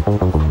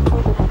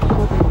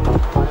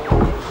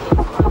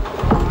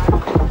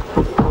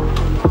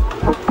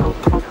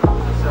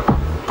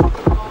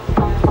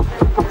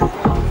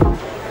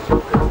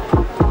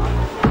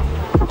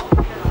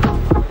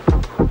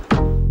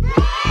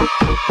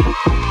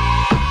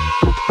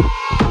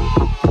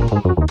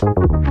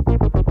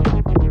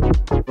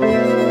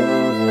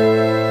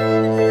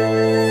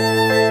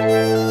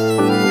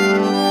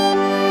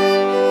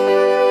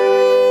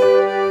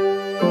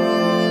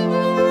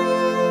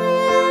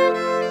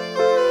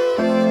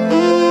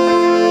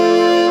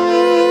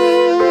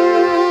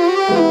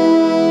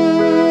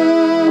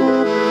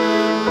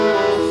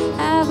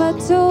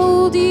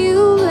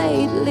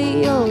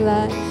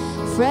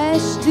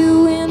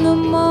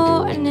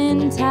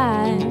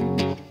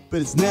 But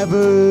it's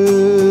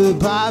never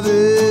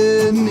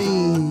bothered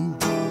me.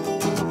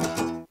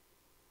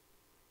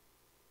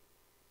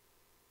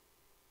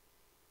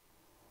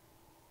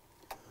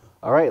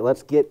 All right,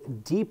 let's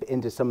get deep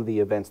into some of the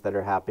events that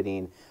are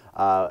happening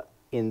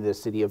in the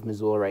city of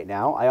Missoula right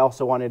now. I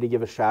also wanted to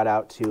give a shout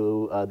out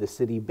to the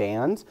city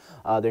band.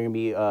 They're going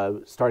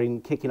to be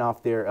kicking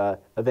off their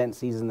event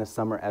season this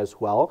summer as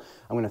well.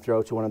 I'm going to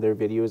throw to one of their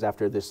videos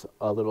after this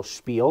little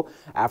spiel.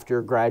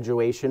 After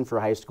graduation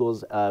for high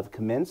schools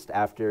commenced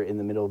in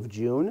the middle of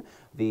June,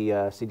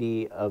 the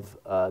city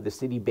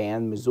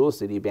band, Missoula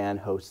City Band,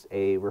 hosts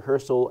a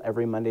rehearsal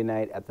every Monday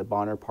night at the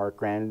Bonner Park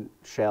Grand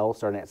Shell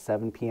starting at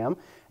 7 p.m.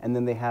 And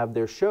then they have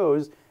their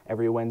shows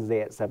every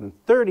Wednesday at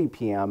 7:30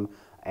 p.m.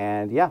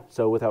 And yeah,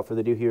 so without further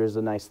ado, here's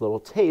a nice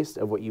little taste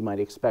of what you might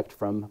expect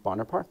from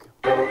Bonner Park.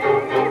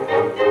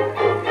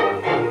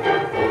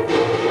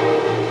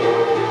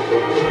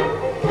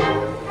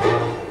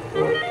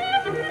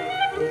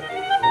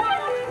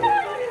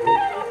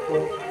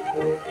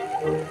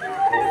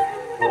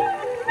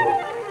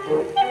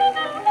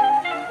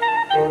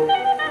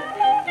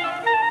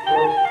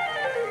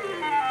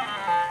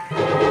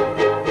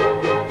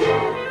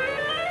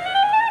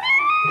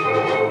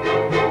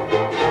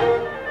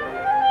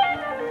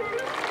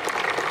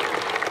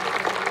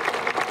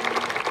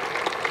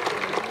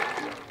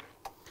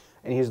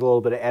 a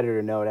little bit of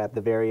editor note at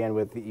the very end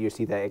with, you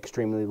see that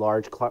extremely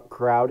large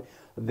crowd.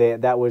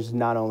 That was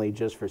not only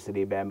just for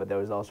City Band, but that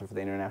was also for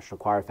the International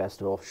Choir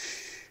Festival.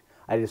 Shh.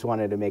 I just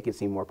wanted to make it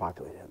seem more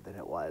populated than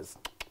it was.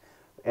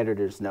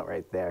 Editor's note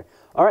right there.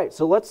 All right,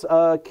 so let's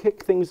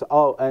kick things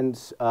off, and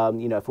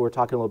if we're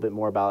talking a little bit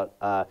more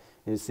about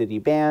City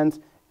Band,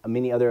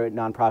 many other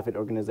nonprofit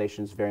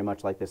organizations, very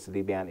much like the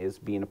City Band, is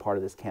being a part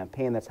of this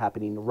campaign that's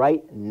happening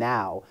right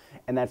now,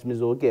 and that's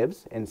Missoula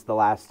Gives, and it's the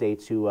last day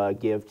to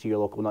give to your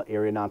local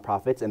area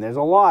nonprofits, and there's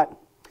a lot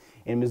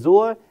in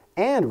Missoula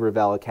and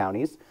Ravenna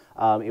counties.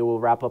 It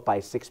will wrap up by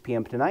 6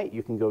 p.m. tonight.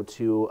 You can go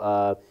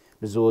to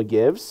Missoula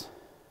Gives.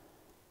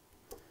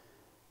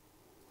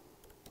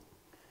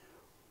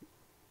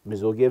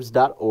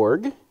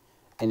 MissoulaGives.org,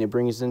 and it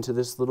brings us into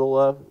this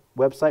little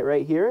website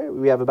right here.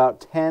 We have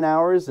about 10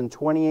 hours and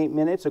 28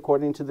 minutes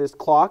according to this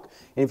clock,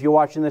 and if you're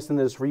watching this in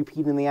this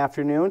repeat in the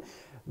afternoon,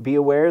 be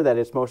aware that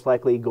it's most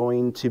likely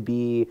going to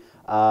be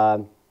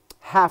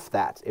half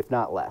that, if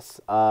not less.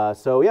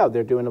 So yeah,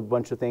 they're doing a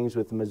bunch of things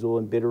with the Missoula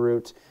and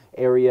Bitterroot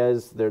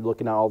areas. They're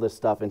looking at all this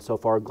stuff, and so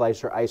far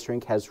Gleiser Ice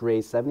Rink has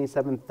raised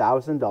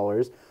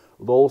 $77,000.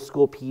 Lowell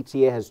School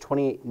PTA has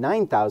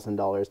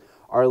 $29,000.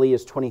 Arlie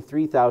is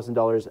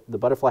 $23,000. The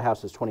Butterfly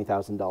House is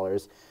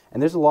 $20,000.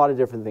 And there's a lot of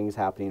different things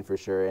happening for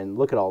sure. And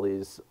look at all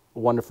these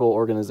wonderful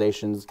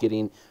organizations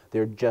getting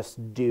their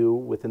just due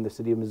within the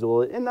city of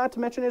Missoula. And not to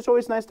mention, it's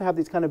always nice to have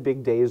these kind of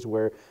big days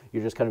where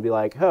you're just going to be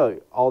like, hey,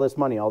 all this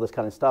money, all this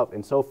kind of stuff.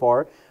 And so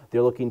far,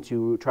 they're looking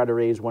to try to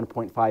raise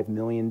 $1.5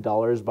 million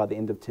by the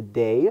end of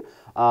today.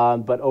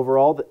 But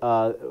overall,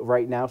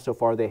 right now, so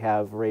far, they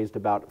have raised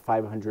about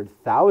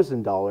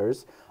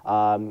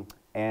 $500,000.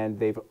 And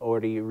they've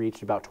already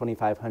reached about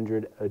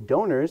 2,500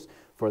 donors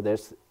for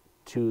this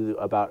to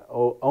about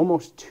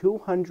almost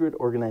 200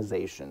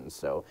 organizations.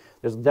 So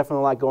there's definitely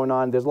a lot going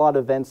on. There's a lot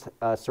of events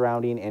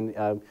surrounding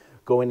and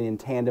going in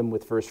tandem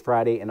with First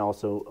Friday and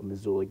also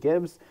Missoula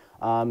Gives.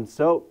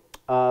 So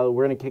we're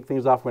going to kick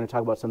things off. We're going to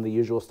talk about some of the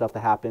usual stuff that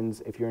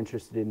happens. If you're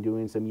interested in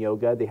doing some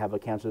yoga, they have a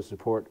cancer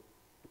support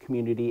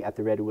community at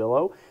the Red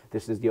Willow.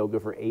 This is Yoga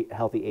for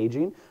Healthy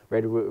Aging.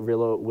 Red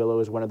Willow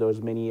is one of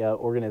those many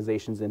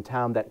organizations in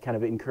town that kind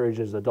of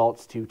encourages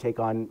adults to take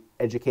on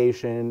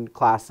education,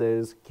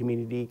 classes,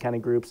 community kind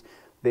of groups.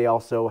 They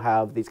also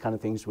have these kind of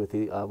things with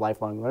the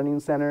Lifelong Learning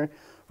Center.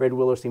 Red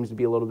Willow seems to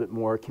be a little bit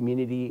more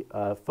community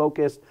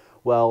focused,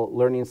 while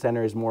Learning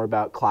Center is more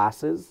about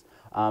classes.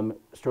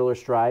 Stroller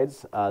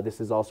Strides, this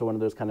is also one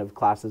of those kind of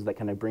classes that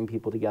kind of bring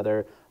people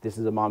together. This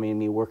is a Mommy and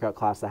Me workout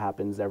class that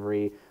happens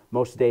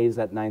most days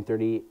at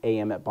 9:30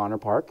 a.m. at Bonner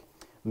Park.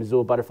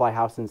 Missoula Butterfly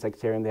House and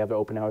Secretariat, they have their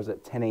open hours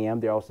at 10 a.m.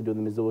 They're also doing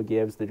the Missoula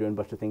Gives. They're doing a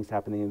bunch of things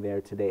happening there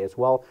today as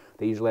well.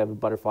 They usually have a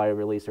butterfly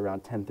release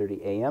around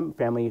 10:30 a.m.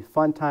 Family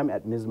fun time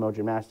at Mismo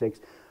Gymnastics.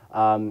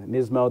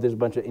 Mismo, there's a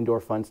bunch of indoor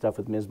fun stuff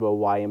with Mismo,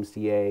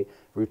 YMCA,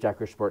 Root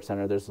Decker Sports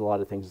Center. There's a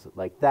lot of things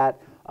like that.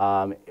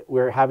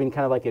 We're having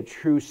kind of like a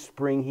true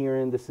spring here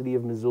in the city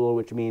of Missoula,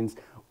 which means,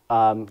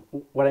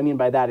 what I mean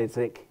by that is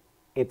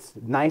it's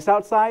nice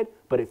outside,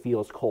 but it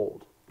feels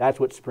cold. That's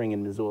what spring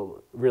in Missoula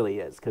really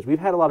is, because we've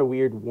had a lot of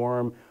weird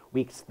warm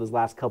weeks this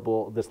last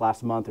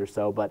month or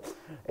so, but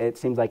it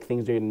seems like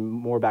things are getting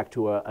more back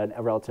to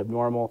a relative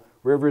normal.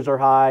 Rivers are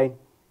high,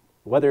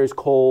 weather is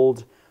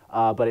cold,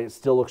 but it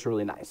still looks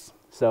really nice.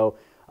 So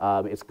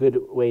it's a good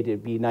way to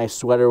be nice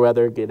sweater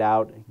weather, getting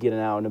out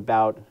and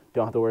about,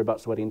 don't have to worry about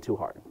sweating too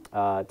hard.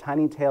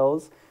 Tiny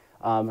Tales,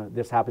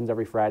 this happens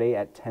every Friday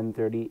at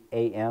 10:30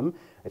 a.m.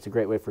 It's a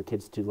great way for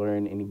kids to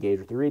learn and engage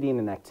with the reading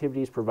and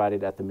activities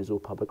provided at the Missoula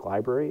Public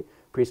Library.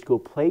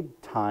 Preschool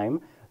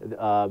Playtime,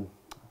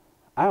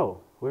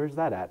 where's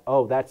that at?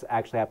 Oh, that's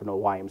actually happened at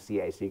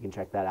YMCA, so you can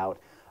check that out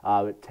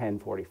at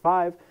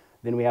 10:45.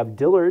 Then we have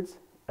Dillard's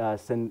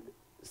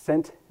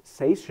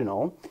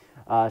Sensational.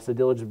 So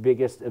Dillard's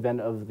biggest event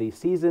of the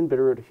season,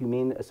 Bitterroot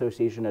Humane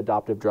Association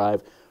Adoptive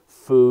Drive,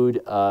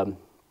 food,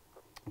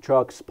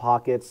 trucks,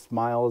 pockets,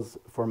 Miles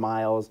for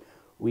Miles,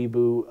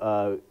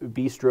 Weeboo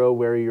Bistro,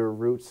 Wear Your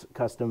Roots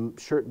custom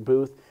shirt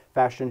booth,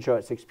 fashion show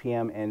at 6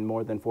 p.m., and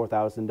more than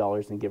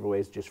 $4,000 in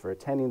giveaways just for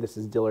attending. This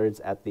is Dillard's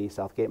at the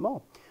Southgate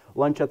Mall.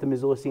 Lunch at the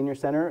Missoula Senior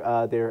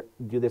Center. They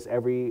do this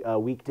every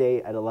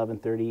weekday at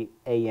 11:30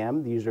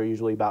 a.m. These are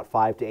usually about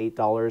 $5 to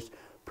 $8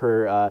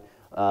 per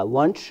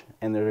lunch,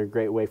 and they're a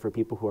great way for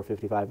people who are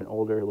 55 and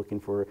older looking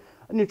for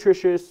a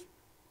nutritious,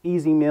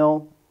 easy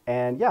meal.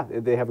 And yeah,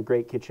 they have a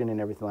great kitchen and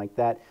everything like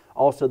that.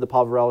 Also, the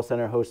Poverello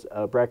Center hosts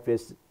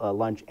breakfast,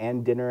 lunch,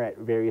 and dinner at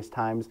various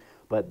times,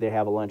 but they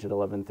have a lunch at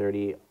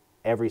 11:30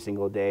 every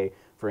single day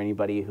for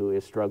anybody who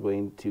is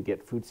struggling to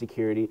get food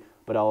security.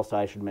 But also,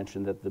 I should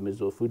mention that the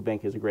Missoula Food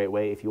Bank is a great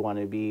way if you want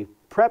to be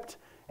prepped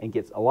and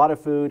get a lot of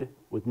food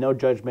with no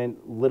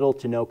judgment, little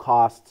to no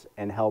costs,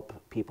 and help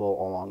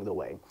people along the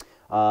way.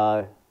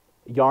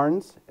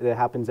 Yarns, that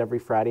happens every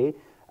Friday.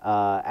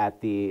 On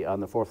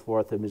the fourth floor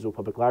at the Missoula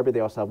Public Library.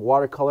 They also have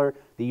watercolor.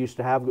 They used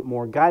to have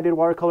more guided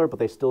watercolor, but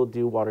they still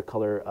do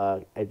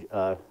watercolor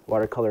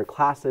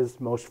classes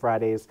most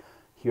Fridays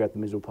here at the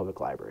Missoula Public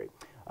Library.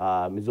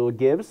 Missoula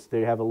Gives,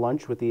 they have a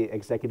lunch with the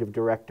executive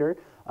director.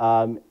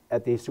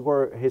 At the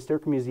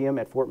Historic Museum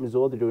at Fort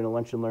Missoula, they're doing a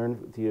lunch and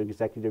learn with the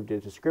executive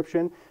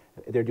description.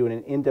 They're doing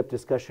an in-depth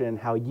discussion on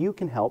how you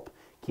can help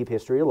keep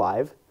history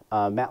alive.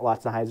 Matt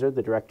Lotzenheiser,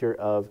 the director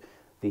of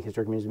the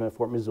Historic Museum at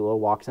Fort Missoula,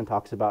 walks and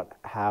talks about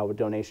how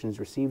donations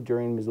received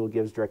during Missoula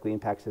Gives directly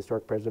impacts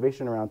historic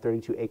preservation around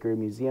 32-acre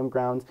museum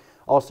grounds.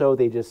 Also,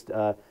 they just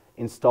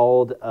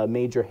installed a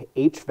major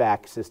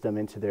HVAC system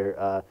into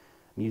their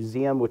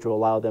museum, which will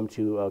allow them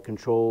to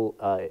control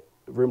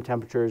room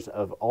temperatures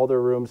of all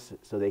their rooms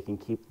so they can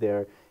keep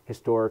their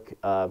historic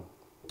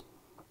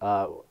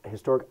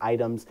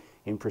items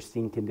in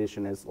pristine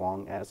condition as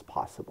long as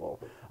possible.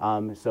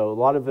 So a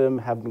lot of them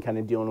have been kind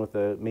of dealing with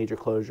a major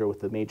closure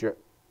with the major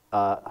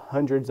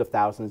hundreds of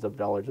thousands of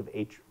dollars of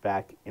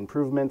HVAC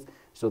improvements.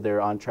 So they're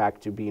on track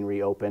to being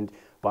reopened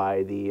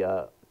by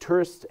the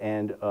tourist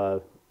and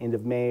end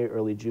of May,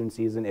 early June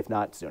season, if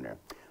not sooner.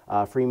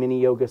 Free mini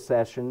yoga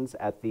sessions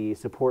at the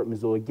Support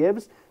Missoula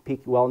Gives.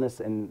 Peak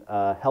Wellness and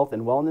Health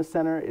and Wellness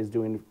Center is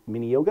doing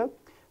mini yoga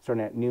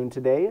starting at noon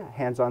today.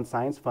 Hands-on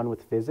science, fun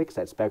with physics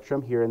at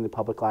Spectrum here in the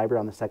public library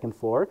on the second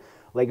floor.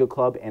 Lego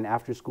Club and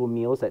after-school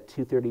meals at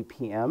 2:30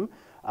 p.m.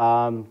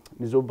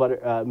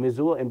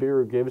 Missoula and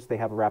Bitter Gives, they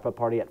have a wrap-up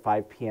party at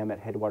 5 p.m. at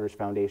Headwaters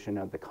Foundation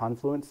at the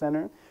Confluence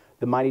Center.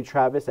 The Mighty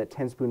Travis at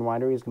 10 Spoon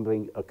Winery is going to be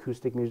playing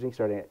acoustic music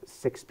starting at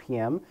 6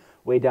 p.m.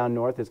 Way Down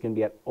North is going to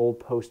be at Old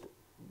Post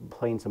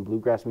playing some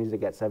bluegrass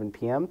music at 7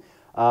 p.m.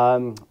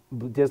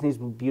 Disney's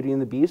Beauty and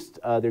the Beast,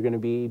 they're going to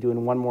be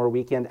doing one more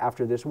weekend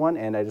after this one,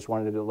 and I just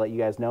wanted to let you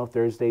guys know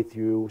Thursday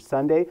through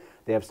Sunday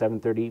they have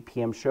 7:30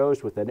 p.m.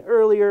 shows with an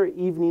earlier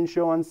evening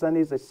show on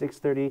Sundays at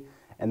 6:30,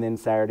 and then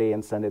Saturday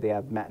and Sunday they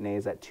have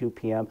matinees at 2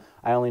 p.m.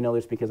 I only know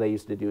this because I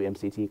used to do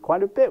MCT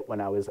quite a bit when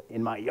I was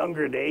in my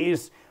younger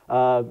days.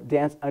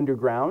 Dance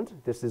Underground,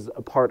 this is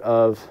a part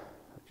of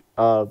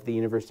the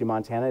University of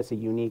Montana. It's a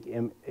unique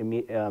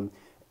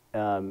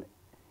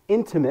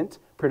intimate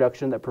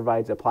production that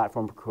provides a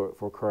platform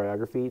for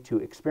choreography to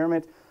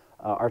experiment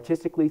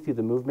artistically through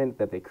the movement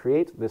that they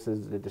create. This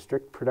is the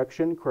district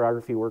production.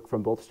 Choreography work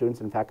from both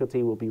students and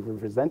faculty will be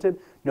represented.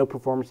 No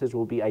performances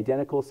will be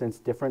identical since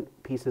different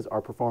pieces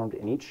are performed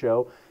in each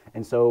show.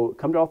 And so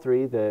come to all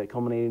three. The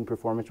culminating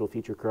performance will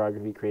feature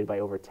choreography created by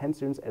over 10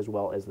 students as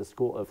well as the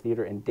School of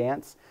Theater and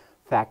Dance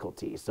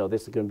faculty. So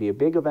this is going to be a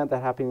big event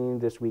that's happening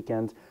this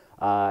weekend.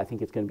 I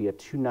think it's going to be a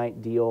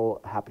 2-night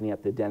deal happening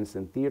at the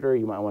Denison Theater.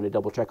 You might want to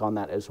double check on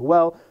that as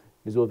well.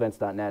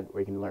 MissoulaEvents.net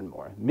where you can learn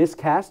more.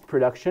 Miscast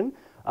production.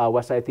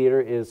 Westside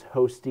Theater is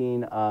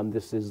hosting,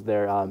 this is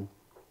their,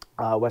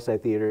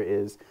 Westside Theater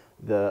is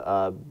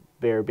the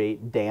Bear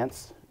Bait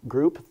dance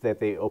group that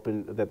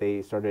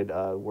they started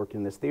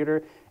working in this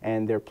theater,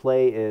 and their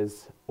play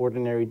is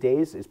Ordinary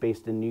Days. It's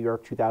based in New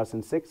York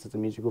 2006. It's a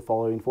musical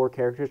following 4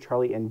 characters,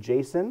 Charlie and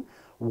Jason,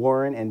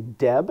 Warren and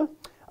Deb.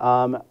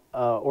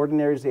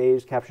 Ordinary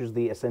Days captures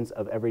the essence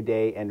of every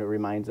day, and it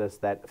reminds us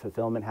that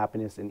fulfillment,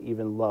 happiness, and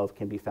even love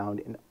can be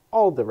found in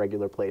all the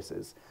regular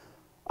places.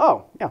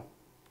 Oh, yeah,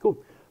 cool.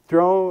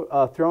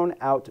 Thrown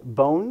Out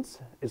Bones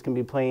is going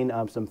to be playing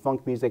some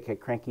funk music at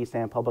Cranky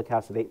Sam Public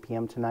House at 8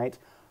 p.m. tonight.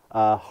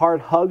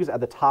 Hard Hugs at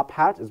the Top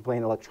Hat is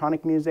playing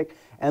electronic music.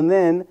 And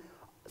then,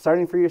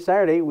 starting for your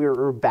Saturday,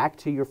 we're back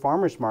to your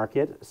farmer's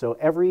market. So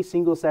every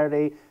single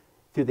Saturday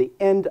through the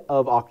end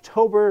of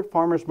October,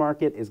 farmer's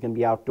market is going to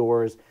be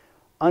outdoors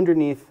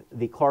underneath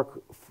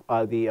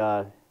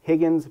the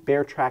Higgins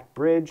Bear Track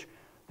Bridge,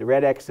 the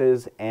Red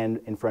X's, and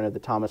in front of the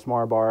Thomas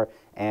Mar Bar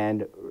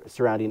and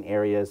surrounding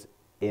areas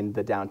in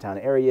the downtown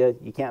area.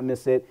 You can't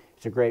miss it.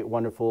 It's a great,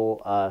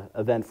 wonderful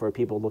event for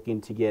people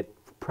looking to get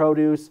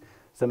produce,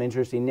 some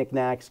interesting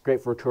knickknacks, great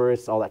for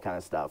tourists, all that kind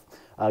of stuff.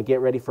 Get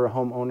ready for a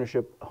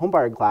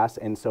homebuyer class,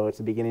 and so it's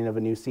the beginning of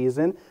a new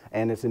season,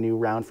 and it's a new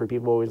round for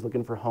people always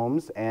looking for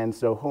homes, and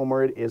so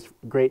Homeward is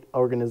a great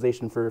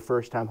organization for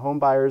first-time home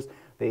buyers.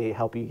 They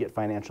help you get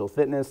financial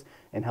fitness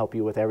and help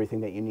you with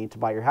everything that you need to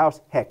buy your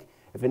house. Heck,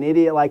 if an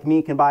idiot like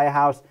me can buy a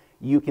house,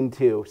 you can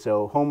too.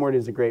 So Homeward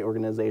is a great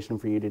organization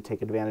for you to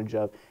take advantage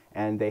of,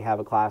 and they have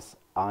a class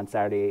on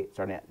Saturday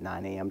starting at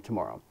 9 a.m.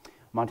 tomorrow.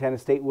 Montana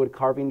State Wood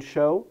Carving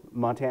Show.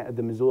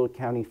 The Missoula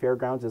County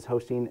Fairgrounds is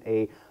hosting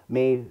a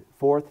May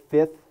 4th,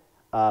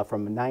 5th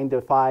from 9 to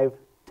 5,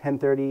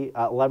 10:30,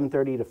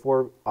 11:30 to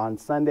 4 on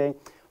Sunday.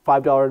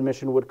 $5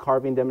 admission wood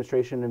carving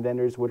demonstration and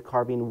vendors, wood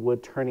carving,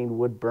 wood turning,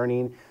 wood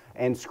burning,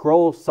 and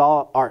scroll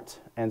saw art.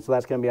 And so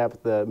that's going to be up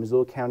at the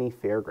Missoula County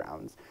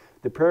Fairgrounds.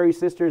 The Prairie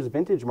Sisters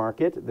Vintage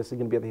Market. This is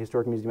going to be at the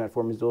Historic Museum at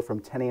Fort Missoula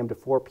from 10 a.m. to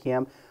 4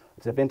 p.m.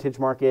 It's a vintage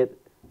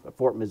market at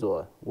Fort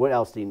Missoula. What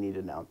else do you need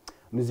to know?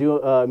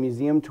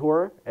 Museum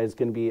tour is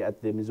going to be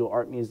at the Missoula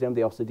Art Museum.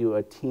 They also do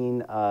a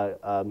teen,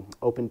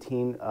 open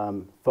teen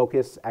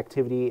focus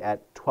activity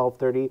at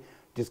 12:30.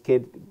 Just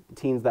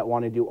teens that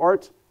want to do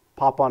art,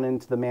 pop on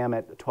into the MAM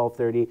at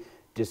 12:30.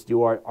 Just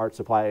do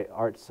arts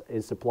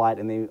is supplied,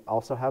 and they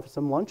also have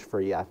some lunch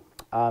for you.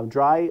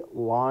 Dry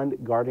Lawn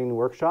Gardening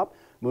Workshop.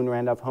 Moon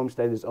Randolph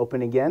Homestead is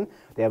open again.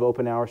 They have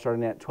open hours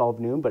starting at 12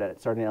 noon, but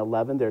starting at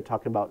 11, they're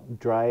talking about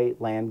dry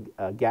land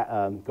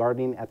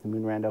gardening at the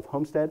Moon Randolph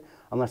Homestead.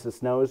 Unless it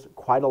snows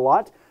quite a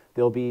lot,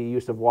 there'll be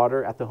use of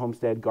water at the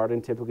homestead.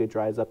 Garden typically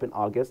dries up in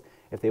August.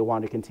 If they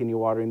want to continue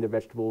watering their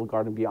vegetable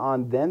garden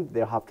beyond, then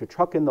they'll have to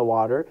truck in the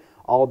water.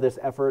 All this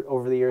effort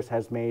over the years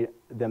has made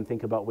them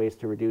think about ways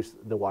to reduce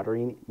the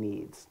watering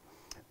needs.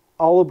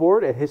 All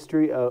aboard a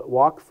history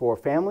walk for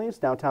families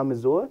downtown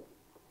Missoula,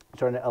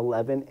 starting at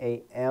 11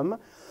 a.m.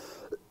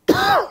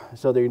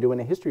 So they're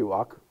doing a history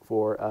walk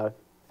for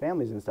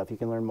families and stuff. You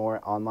can learn more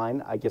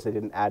online. I guess I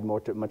didn't add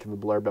much of a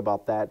blurb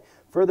about that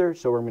further,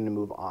 so we're going to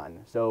move on.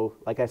 So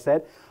like I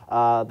said,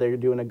 they're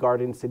doing a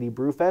Garden City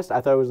Brew Fest. I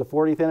thought it was the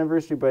 40th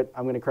anniversary, but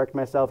I'm going to correct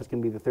myself. It's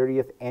going to be the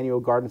 30th annual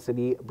Garden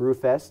City Brew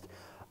Fest.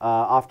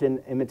 Often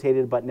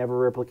imitated but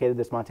never replicated,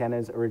 this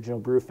Montana's original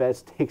brew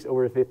fest takes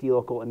over 50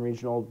 local and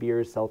regional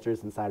beers,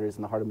 seltzers, and ciders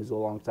in the heart of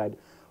Missoula alongside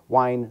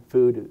wine,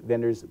 food,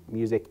 vendors,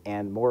 music,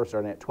 and more,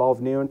 starting at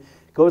 12 noon.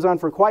 It goes on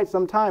for quite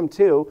some time,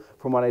 too,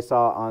 from what I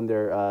saw on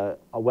their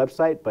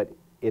website, but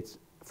it's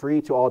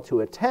free to all to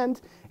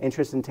attend.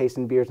 Interest in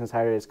tasting beers and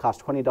ciders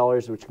costs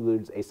 $20, which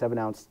includes a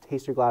 7-ounce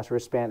taster glass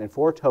wristband and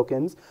 4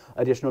 tokens.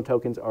 Additional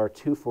tokens are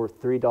 2 for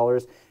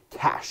 $3,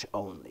 cash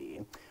only.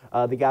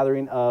 The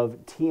gathering of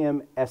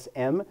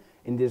TMSM,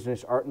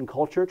 Indigenous Art and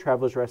Culture.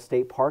 Travelers Rest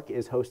State Park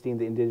is hosting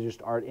the Indigenous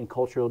Art and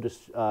Culture.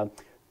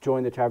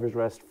 Join the Travelers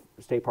Rest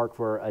State Park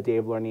for a day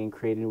of learning and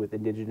creating with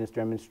Indigenous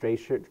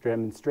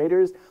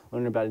demonstrators,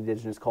 learn about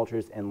Indigenous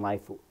cultures and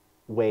life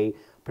way,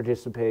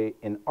 participate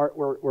in art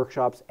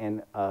workshops,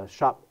 and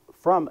shop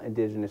from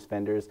Indigenous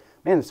vendors.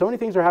 Man, so many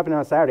things are happening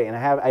on Saturday, and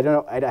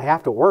I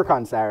have to work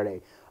on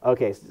Saturday.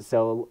 Okay,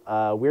 so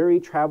Weary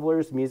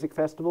Travelers Music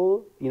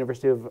Festival.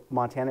 University of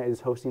Montana is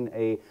hosting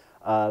a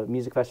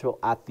music festival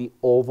at the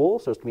Oval,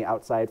 so it's going to be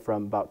outside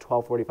from about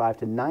 12:45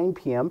 to 9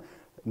 p.m.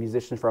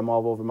 Musicians from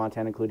all over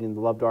Montana, including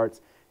the Loved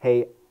Arts,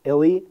 Hey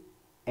Illy,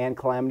 and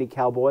Calamity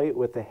Cowboy,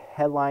 with a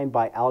headline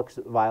by Alex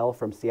Vile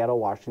from Seattle,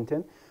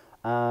 Washington.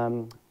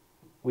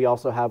 We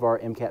also have our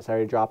MCAT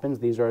Saturday drop-ins.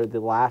 These are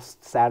the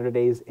last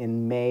Saturdays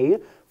in May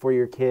for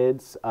your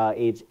kids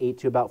age 8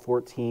 to about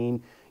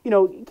 14. You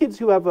know, kids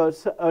who have a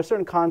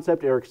certain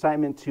concept or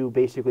excitement to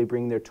basically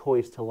bring their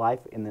toys to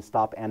life in the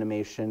stop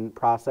animation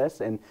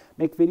process and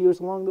make videos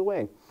along the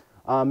way.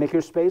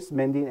 Makerspace,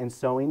 mending and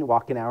sewing,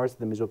 walk-in hours at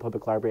the Missoula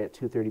Public Library at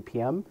 2:30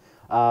 p.m.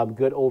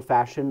 Good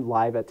old-fashioned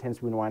live at 10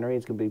 Spoon Winery.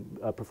 It's going to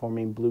be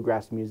performing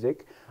bluegrass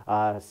music.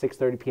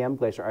 6:30 p.m.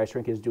 Glacier Ice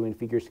Rink is doing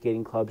figure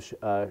skating club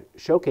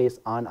showcase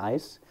on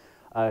ice.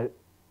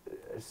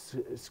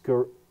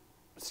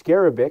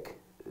 Scarabic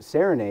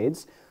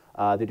Serenades.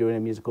 They're doing a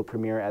musical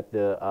premiere at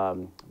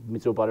the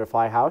Missoula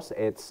Butterfly House.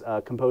 It's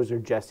composer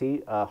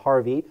Jesse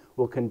Harvey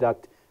will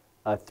conduct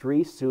a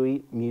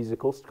 3-sui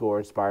musical score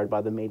inspired by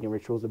the mating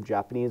rituals of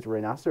Japanese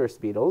rhinoceros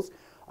beetles.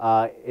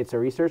 It's a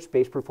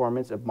research-based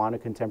performance of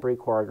modern contemporary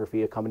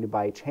choreography accompanied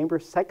by a chamber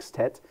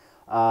sextet.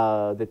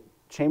 The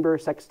chamber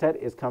sextet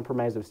is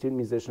comprised of student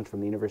musicians from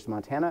the University of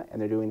Montana, and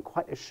they're doing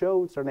quite a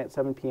show starting at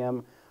 7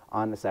 p.m.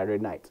 on a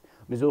Saturday night.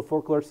 Missoula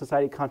Folklore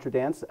Society Contra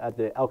Dance at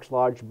the Elks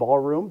Lodge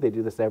Ballroom. They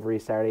do this every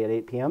Saturday at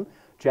 8 p.m.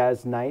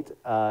 Jazz Night,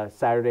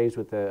 Saturdays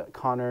with the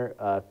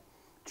Connor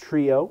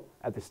Trio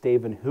at the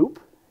Stave and Hoop.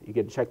 You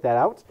can check that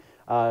out.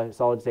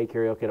 Solid State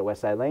Karaoke at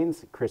Westside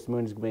Lanes. Chris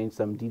Moon is doing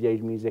some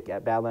DJ music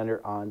at Badlander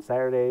on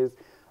Saturdays,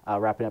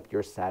 wrapping up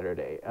your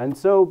Saturday. And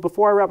so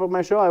before I wrap up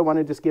my show, I want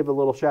to just give a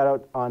little shout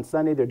out on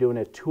Sunday. They're doing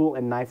a tool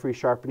and knife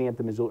resharpening at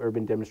the Missoula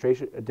Urban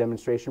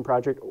Demonstration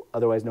Project,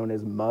 otherwise known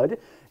as MUD.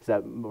 It's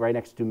right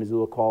next to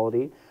Missoula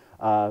Quality.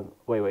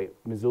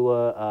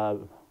 Missoula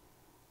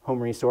Home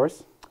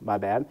Resource, my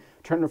bad.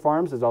 Turner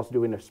Farms is also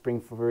doing a spring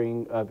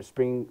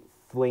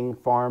fling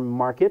farm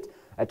market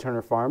at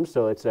Turner Farms,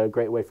 so it's a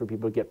great way for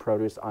people to get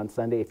produce on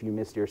Sunday if you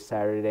missed your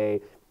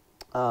Saturday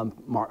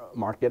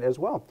market as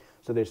well.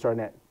 So they're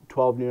starting at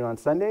 12 noon on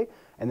Sunday,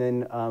 and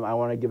then I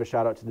want to give a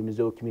shout out to the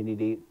Missoula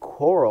Community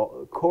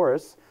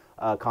Chorus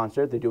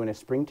concert. They're doing a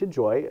Spring to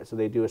Joy, so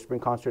they do a spring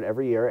concert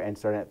every year, and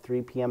starting at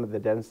 3 p.m. at the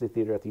Dennison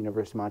Theater at the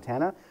University of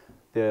Montana.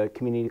 The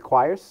community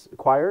choir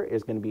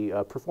is going to be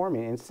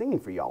performing and singing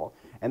for y'all.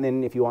 And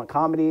then if you want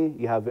comedy,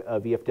 you have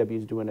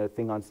VFW's doing a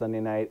thing on Sunday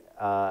night,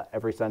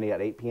 every Sunday at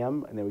 8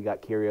 p.m. And then we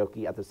got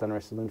karaoke at the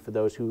Sunrise Saloon for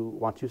those who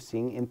want to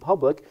sing in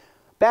public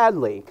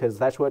badly, because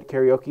that's what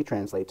karaoke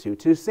translates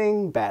to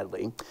sing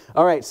badly.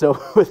 All right, so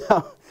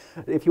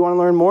if you want to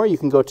learn more, you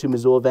can go to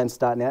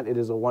MissoulaEvents.net. It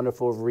is a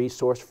wonderful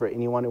resource for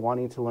anyone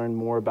wanting to learn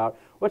more about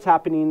what's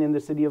happening in the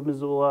city of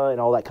Missoula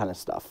and all that kind of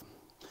stuff.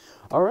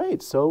 All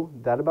right, so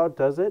that about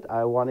does it.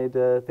 I wanted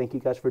to thank you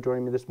guys for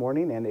joining me this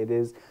morning, and it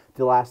is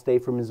the last day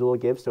for Missoula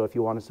Gives, so if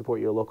you want to support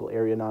your local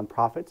area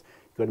nonprofits,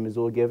 go to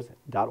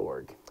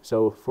MissoulaGives.org.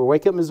 So for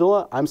Wake Up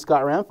Missoula, I'm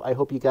Scott Ramph. I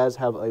hope you guys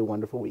have a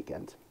wonderful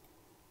weekend.